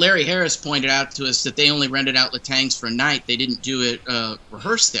Larry Harris pointed out to us that they only rented out Latang's for a night. They didn't do it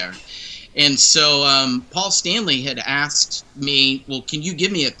rehearsed there. And so Paul Stanley had asked me, well, can you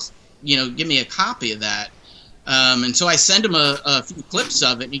give me a copy of that? And so I sent him a few clips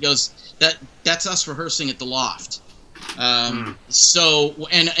of it, and he goes, that's us rehearsing at the Loft. So,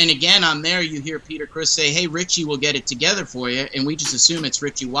 and again, on there, you hear Peter Criss say, hey, Richie will get it together for you. And we just assume it's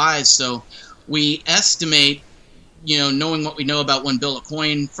Richie Wise. So we estimate, knowing what we know about when Bill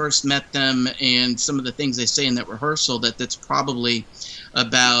Aucoin first met them and some of the things they say in that rehearsal, that's probably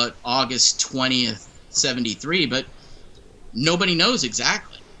about August 20th, 73. But nobody knows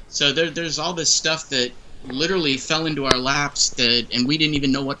exactly. So there's all this stuff that literally fell into our laps and we didn't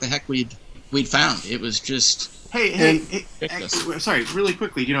even know what the heck we'd found. It was just... Hey, sorry, really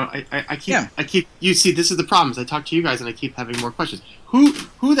quickly. I keep. You see, this is the problem. Is I talk to you guys and I keep having more questions. Who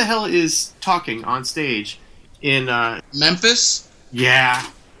the hell is talking on stage in Memphis? Yeah,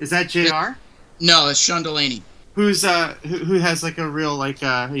 is that JR? No, it's Sean Delaney. Who's who has like a real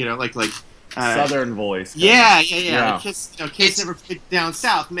Southern voice. Yeah. Kids never played down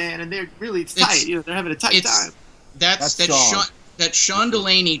south, man, and they're really tight. They're having a tight time. That's Sean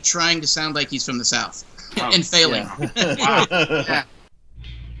Delaney trying to sound like he's from the South. And failing. Yeah. Yeah.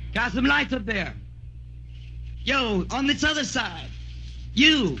 Got some lights up there. Yo, on this other side.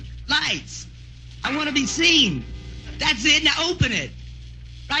 You, lights. I want to be seen. That's it. Now open it.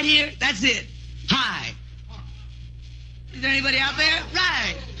 Right here. That's it. Hi. Is there anybody out there?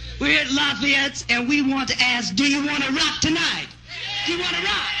 Right. We're here at Lafayette's, and we want to ask, do you want to rock tonight? Do you want to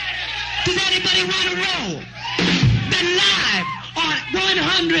rock? Does anybody want to roll? Then live on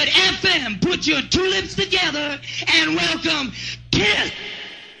 100 FM, put your 2 lips together and welcome Kiss.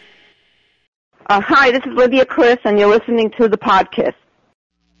 Hi, this is Lydia Criss, and you're listening to the podcast.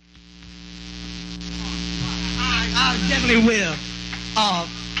 I definitely will.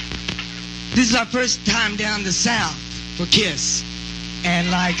 This is our first time down the South for Kiss, and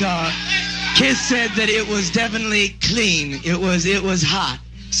Kiss said that it was definitely clean. It was hot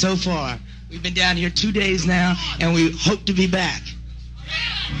so far. We've been down here 2 days now, and we hope to be back.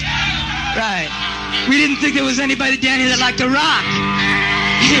 Right. We didn't think there was anybody down here that liked to rock,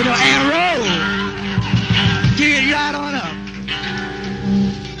 and roll. Get it right on up.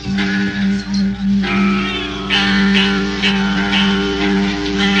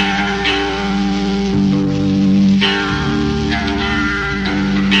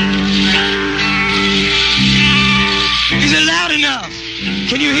 Is it loud enough?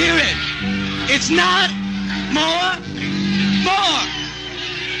 Can you hear it? It's not more.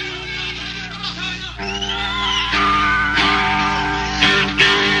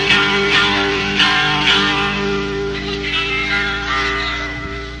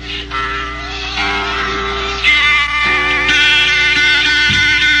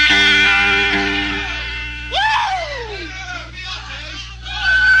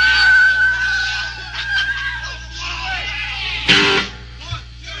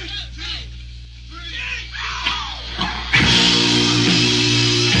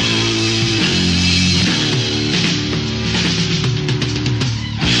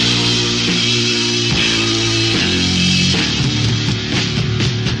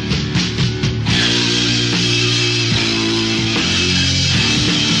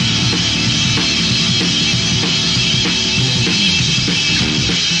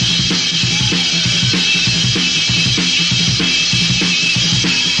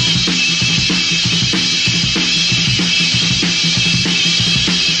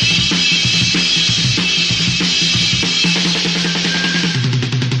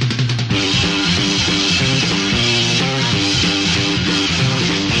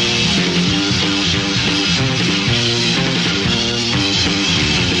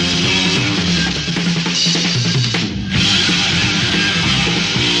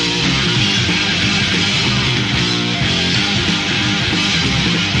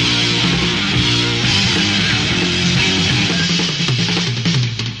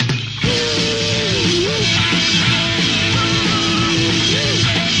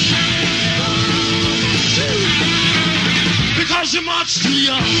 too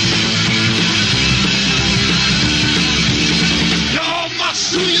young. You're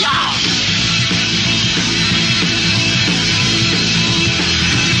much too young.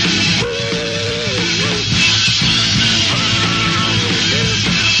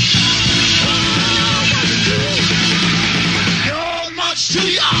 You're much too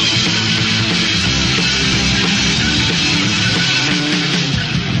young.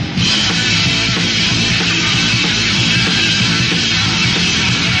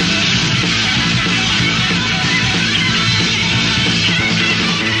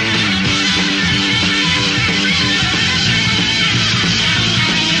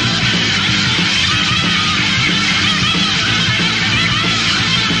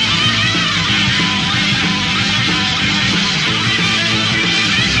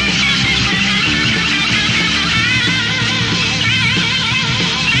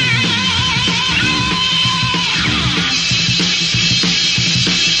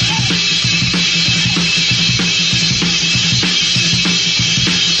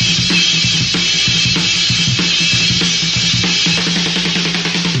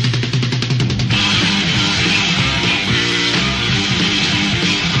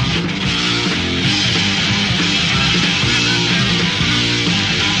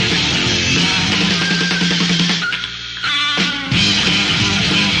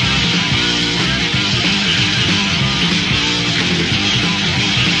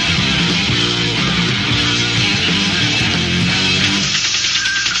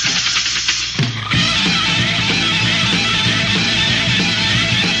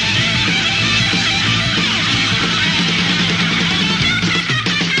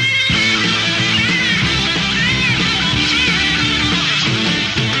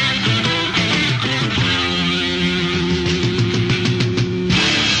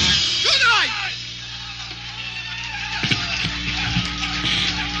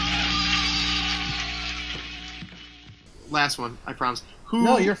 Last one, I promise. Who?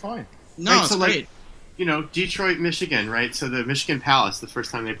 No, you're fine. No, Right, it's so, great. like, you know, Detroit, Michigan, right? So the Michigan Palace, the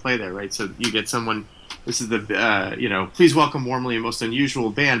first time they play there, right? So you get someone. This is the, you know, please welcome warmly a most unusual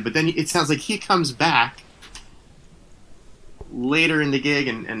band. But then it sounds like he comes back later in the gig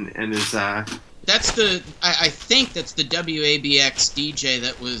and is. That's the. I think that's the WABX DJ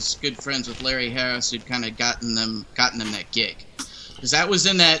that was good friends with Larry Harris, who'd kind of gotten them that gig. Because that was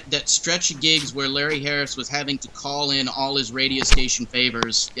in that stretch of gigs where Larry Harris was having to call in all his radio station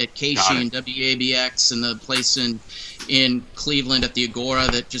favors at KC and WABX and the place in Cleveland at the Agora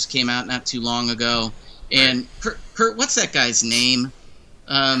that just came out not too long ago. And Kurt, what's that guy's name?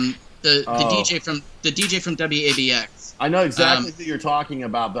 The DJ from WABX. I know exactly who you're talking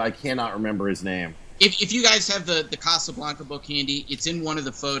about, but I cannot remember his name. If you guys have the Casablanca book handy, it's in one of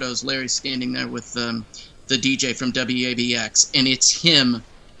the photos. Larry's standing there with the DJ from WABX, and it's him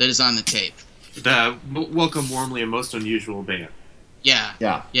that is on the tape. The welcome warmly a most unusual band. Yeah.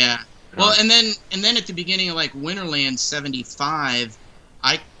 Well, and then at the beginning of like Winterland '75,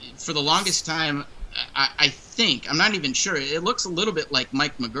 for the longest time, I think, I'm not even sure. It looks a little bit like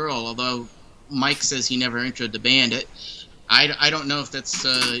Mike McGurl, although Mike says he never entered the band. I don't know if that's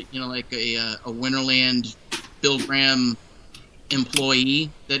like a Winterland Bill Graham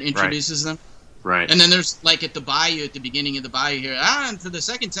employee that introduces them. Right. And then there's, like, at the Bayou, at the beginning of the Bayou here, and for the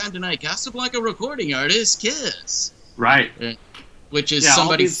second time tonight, Casablanca recording artist, Kiss. Right. Which is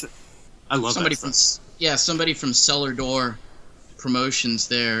somebody... I love somebody that from somebody from Cellar Door Promotions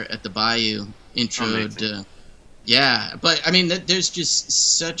there at the Bayou introed. But, I mean, there's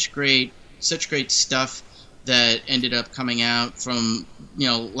just such great stuff that ended up coming out from,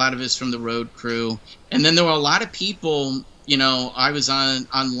 a lot of it's from the road crew. And then there were a lot of people... I was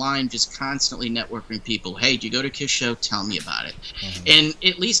online just constantly networking people. Hey, did you go to Kiss show? Tell me about it. Mm-hmm. And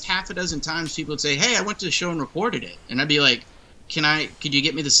at least half a dozen times people would say, hey, I went to the show and recorded it. And I'd be like, could you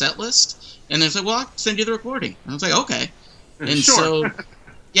get me the set list? And they're like, well, I'll send you the recording. And I was like, okay. And sure.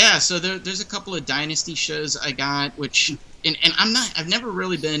 so there's a couple of Dynasty shows I got, which, and I've never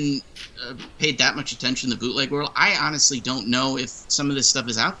really been paid that much attention to the bootleg world. I honestly don't know if some of this stuff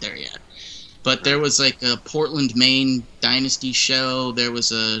is out there yet. But there was like a Portland, Maine Dynasty show. There was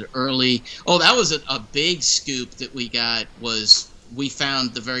that was a big scoop that we got was we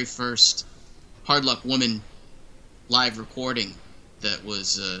found the very first Hard Luck Woman live recording that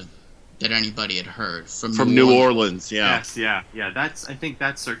was that anybody had heard from New Orleans. Yeah. Yes, yeah. I think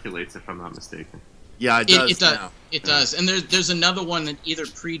that circulates if I'm not mistaken. Yeah, it does. It does. And there's another one that either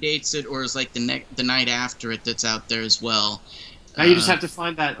predates it or is like the night after it that's out there as well. Now you just have to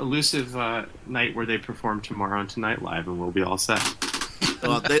find that elusive night where they perform Tomorrow and Tonight live, and we'll be all set.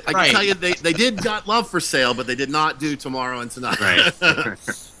 Well, I can tell you they did Got Love for Sale, but they did not do Tomorrow and Tonight. Right.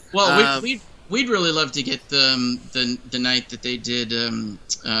 Well, we'd really love to get the night that they did,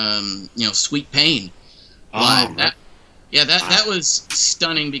 Sweet Pain. Live. That was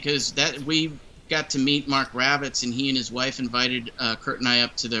stunning because we got to meet Mark Ravitz, and he and his wife invited Kurt and I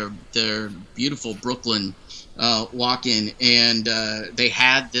up to their beautiful Brooklyn walk-in, and they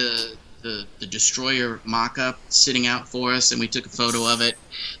had the Destroyer mock-up sitting out for us, and we took a photo of it.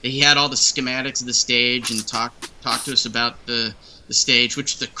 He had all the schematics of the stage and talked to us about the stage,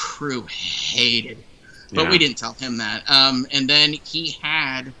 which the crew hated, but we didn't tell him that. And then he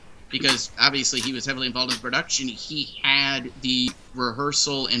had, because obviously he was heavily involved in production, he had the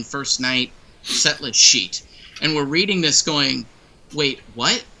rehearsal and first night setlist sheet, and we're reading this going, wait,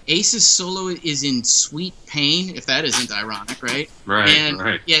 what? Ace's solo is in Sweet Pain, if that isn't ironic, right? Right, and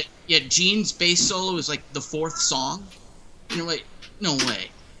right. Yet Gene's bass solo is like the fourth song. And you're like, no way.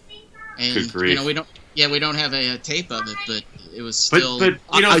 And we don't have a tape of it, but it was still. But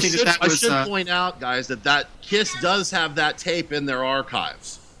you don't think I should point out, guys, that Kiss does have that tape in their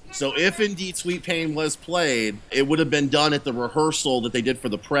archives. So if indeed Sweet Pain was played, it would have been done at the rehearsal that they did for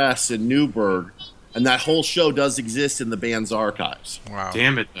the press in Newburgh, and that whole show does exist in the band's archives. Wow.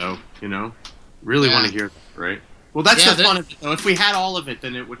 Damn it, though. Really want to hear that, right? Well, that's the fun of it, though. If we had all of it,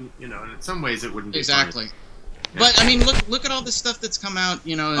 then it wouldn't, and in some ways it wouldn't be exactly. funny. But I mean, look at all the stuff that's come out,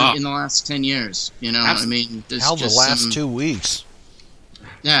 in the last 10 years. I mean, there's Hell, the just last 2 weeks.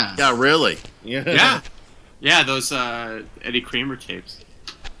 Yeah. Yeah, really. Yeah. Those Eddie Kramer tapes.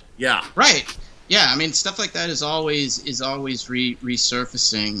 Yeah. Right. Yeah, I mean, stuff like that is always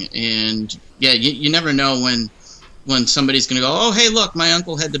resurfacing, and you never know when somebody's going to go, oh, hey, look, my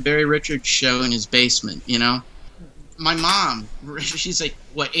uncle had the Barry Richards show in his basement, My mom, she's like,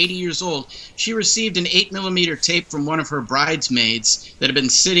 80 years old. She received an 8mm tape from one of her bridesmaids that had been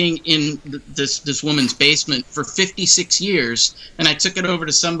sitting in this woman's basement for 56 years, and I took it over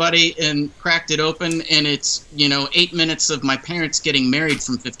to somebody and cracked it open, and it's, 8 minutes of my parents getting married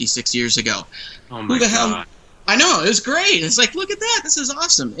from 56 years ago. Oh my Who the God. hell? I know, it was great. It's like, look at that. This is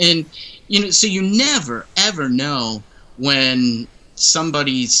awesome. And, so you never, ever know when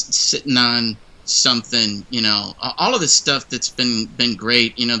somebody's sitting on something, all of this stuff that's been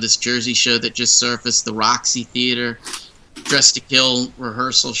great, this Jersey show that just surfaced, the Roxy Theater, Dressed to Kill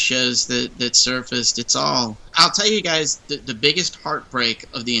rehearsal shows that surfaced. It's all, I'll tell you guys, the biggest heartbreak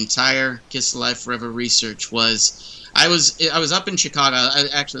of the entire Kiss Alive Forever research was, I was up in Chicago. I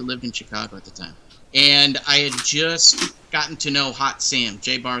actually lived in Chicago at the time, and I had just gotten to know Hot Sam,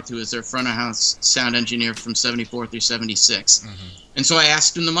 Jay Barth, who was their front of house sound engineer from 74 through 76. Mm-hmm. And so I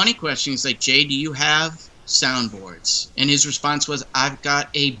asked him the money question. He's like, Jay, do you have soundboards? And his response was, I've got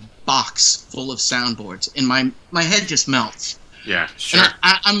a box full of soundboards. And my head just melts. Yeah, sure. And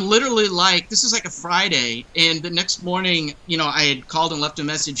I'm literally like, this is like a Friday, and the next morning, I had called and left a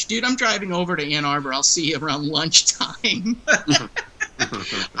message, dude, I'm driving over to Ann Arbor. I'll see you around lunchtime.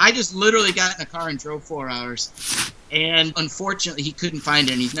 I just literally got in a car and drove 4 hours. And unfortunately, he couldn't find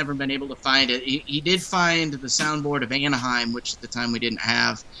it, and he's never been able to find it. He did find the soundboard of Anaheim, which at the time we didn't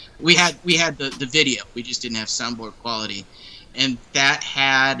have. We had the video. We just didn't have soundboard quality. And that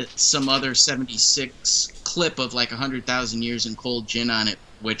had some other 76 clip of like 100,000 Years in Cold Gin on it,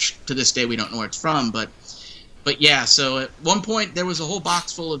 which to this day we don't know where it's from. But yeah, so at one point there was a whole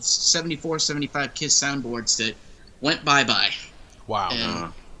box full of 74, 75 Kiss soundboards that went bye-bye. Wow.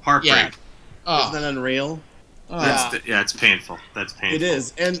 And, heartbreak. Yeah. Oh. Isn't that unreal? It's painful. That's painful. It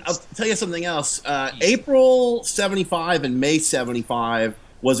is. And I'll tell you something else. April 75 and May 75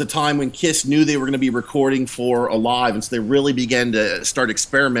 was a time when Kiss knew they were going to be recording for Alive, and so they really began to start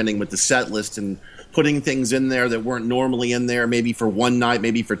experimenting with the set list and putting things in there that weren't normally in there, maybe for one night,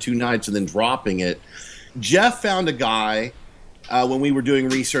 maybe for 2 nights, and then dropping it. Jeff found a guy when we were doing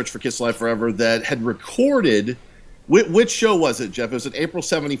research for Kiss Alive Forever that had recorded. Which show was it, Jeff? It was an April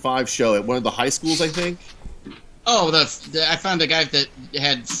 75 show at one of the high schools, I think. Oh, I found a guy that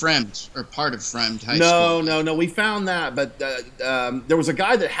had Fremd, or part of Fremd High School. No. We found that, but there was a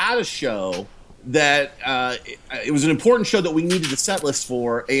guy that had a show that it was an important show that we needed a set list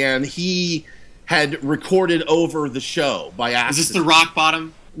for, and he had recorded over the show by accident. Is this the Rock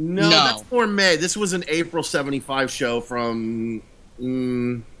Bottom? No, that's more May. This was an April 75 show from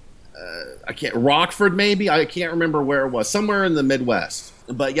Rockford, maybe. I can't remember where it was. Somewhere in the Midwest.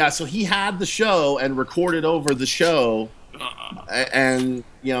 But yeah, so he had the show and recorded over the show, and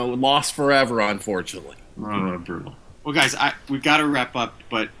lost forever, unfortunately. Brutal. Well, guys, we've got to wrap up.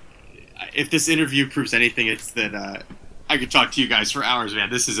 But if this interview proves anything, it's that I could talk to you guys for hours, man.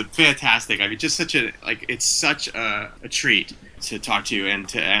 This is a fantastic. I mean, just it's such a treat to talk to you and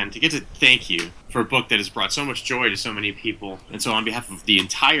to get to thank you for a book that has brought so much joy to so many people. And so on behalf of the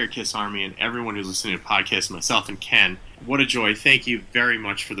entire KISS Army and everyone who's listening to the podcast, myself and Ken, what a joy. Thank you very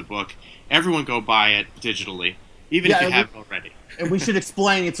much for the book. Everyone go buy it digitally, even if you haven't already. And we should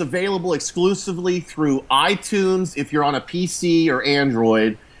explain, it's available exclusively through iTunes if you're on a PC or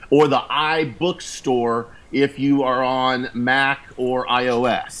Android, or the iBookstore if you are on Mac or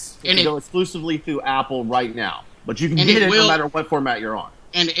iOS. You can go exclusively through Apple right now. But you can get it no matter what format you're on.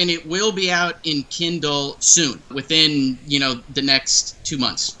 And it will be out in Kindle soon, within, the next 2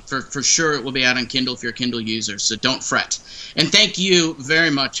 months. For sure it will be out on Kindle if you're a Kindle user, so don't fret. And thank you very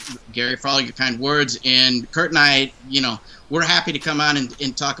much, Gary, for all your kind words. And Kurt and I, we're happy to come on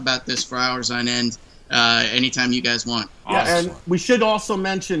and talk about this for hours on end. Anytime you guys want. Yeah, and we should also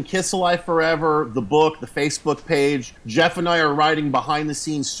mention Kiss Alive Forever, the book, the Facebook page. Jeff and I are writing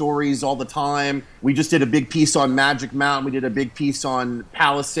behind-the-scenes stories all the time. We just did a big piece on Magic Mountain. We did a big piece on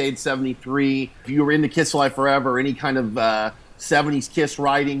Palisade 73. If you were into Kiss Alive Forever, any kind of 70s Kiss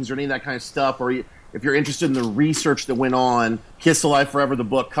writings or any of that kind of stuff, or if you're interested in the research that went on, Kiss Alive Forever, the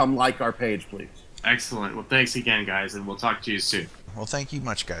book, come like our page, please. Excellent. Well, thanks again, guys, and we'll talk to you soon. Well, thank you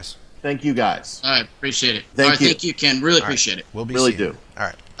much, guys. Thank you, guys. All right, appreciate it. Thank you. Thank you, Ken. Really appreciate it. We'll be really seeing do. All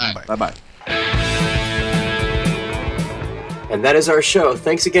right. Bye-bye. And that is our show.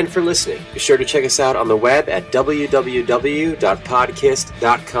 Thanks again for listening. Be sure to check us out on the web at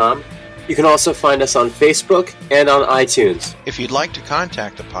www.podkist.com. You can also find us on Facebook and on iTunes. If you'd like to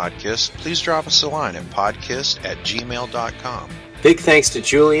contact the Podkiss, please drop us a line at podkiss@gmail.com. Big thanks to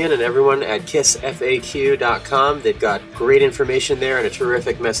Julian and everyone at KissFAQ.com. They've got great information there and a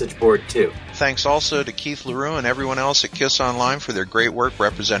terrific message board, too. Thanks also to Keith LaRue and everyone else at Kiss Online for their great work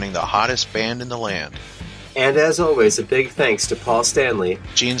representing the hottest band in the land. And as always, a big thanks to Paul Stanley,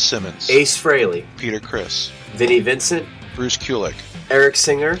 Gene Simmons, Ace Frehley, Peter Criss, Vinnie Vincent, Bruce Kulick, Eric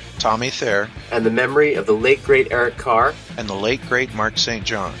Singer, Tommy Thayer, and the memory of the late great Eric Carr, and the late great Mark St.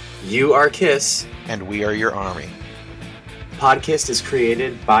 John. You are Kiss, and we are your army. Podkiss is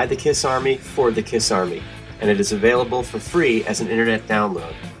created by the Kiss Army for the Kiss Army, and it is available for free as an internet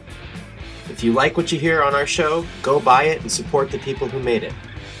download. If you like what you hear on our show, go buy it and support the people who made it.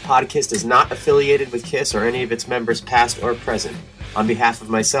 Podkiss is not affiliated with Kiss or any of its members past or present. On behalf of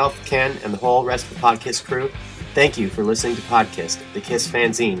myself, Ken, and the whole rest of the Podkiss crew, thank you for listening to Podkiss, the Kiss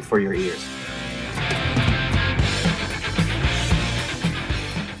fanzine for your ears.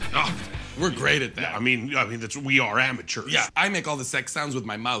 We're great at that. I mean, we are amateurs. Yeah, I make all the sex sounds with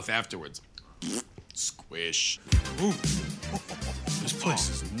my mouth afterwards. Squish. Ooh. This place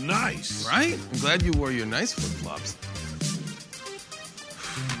is nice. Right? I'm glad you wore your nice flip-flops.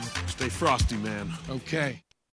 Stay frosty, man. Okay.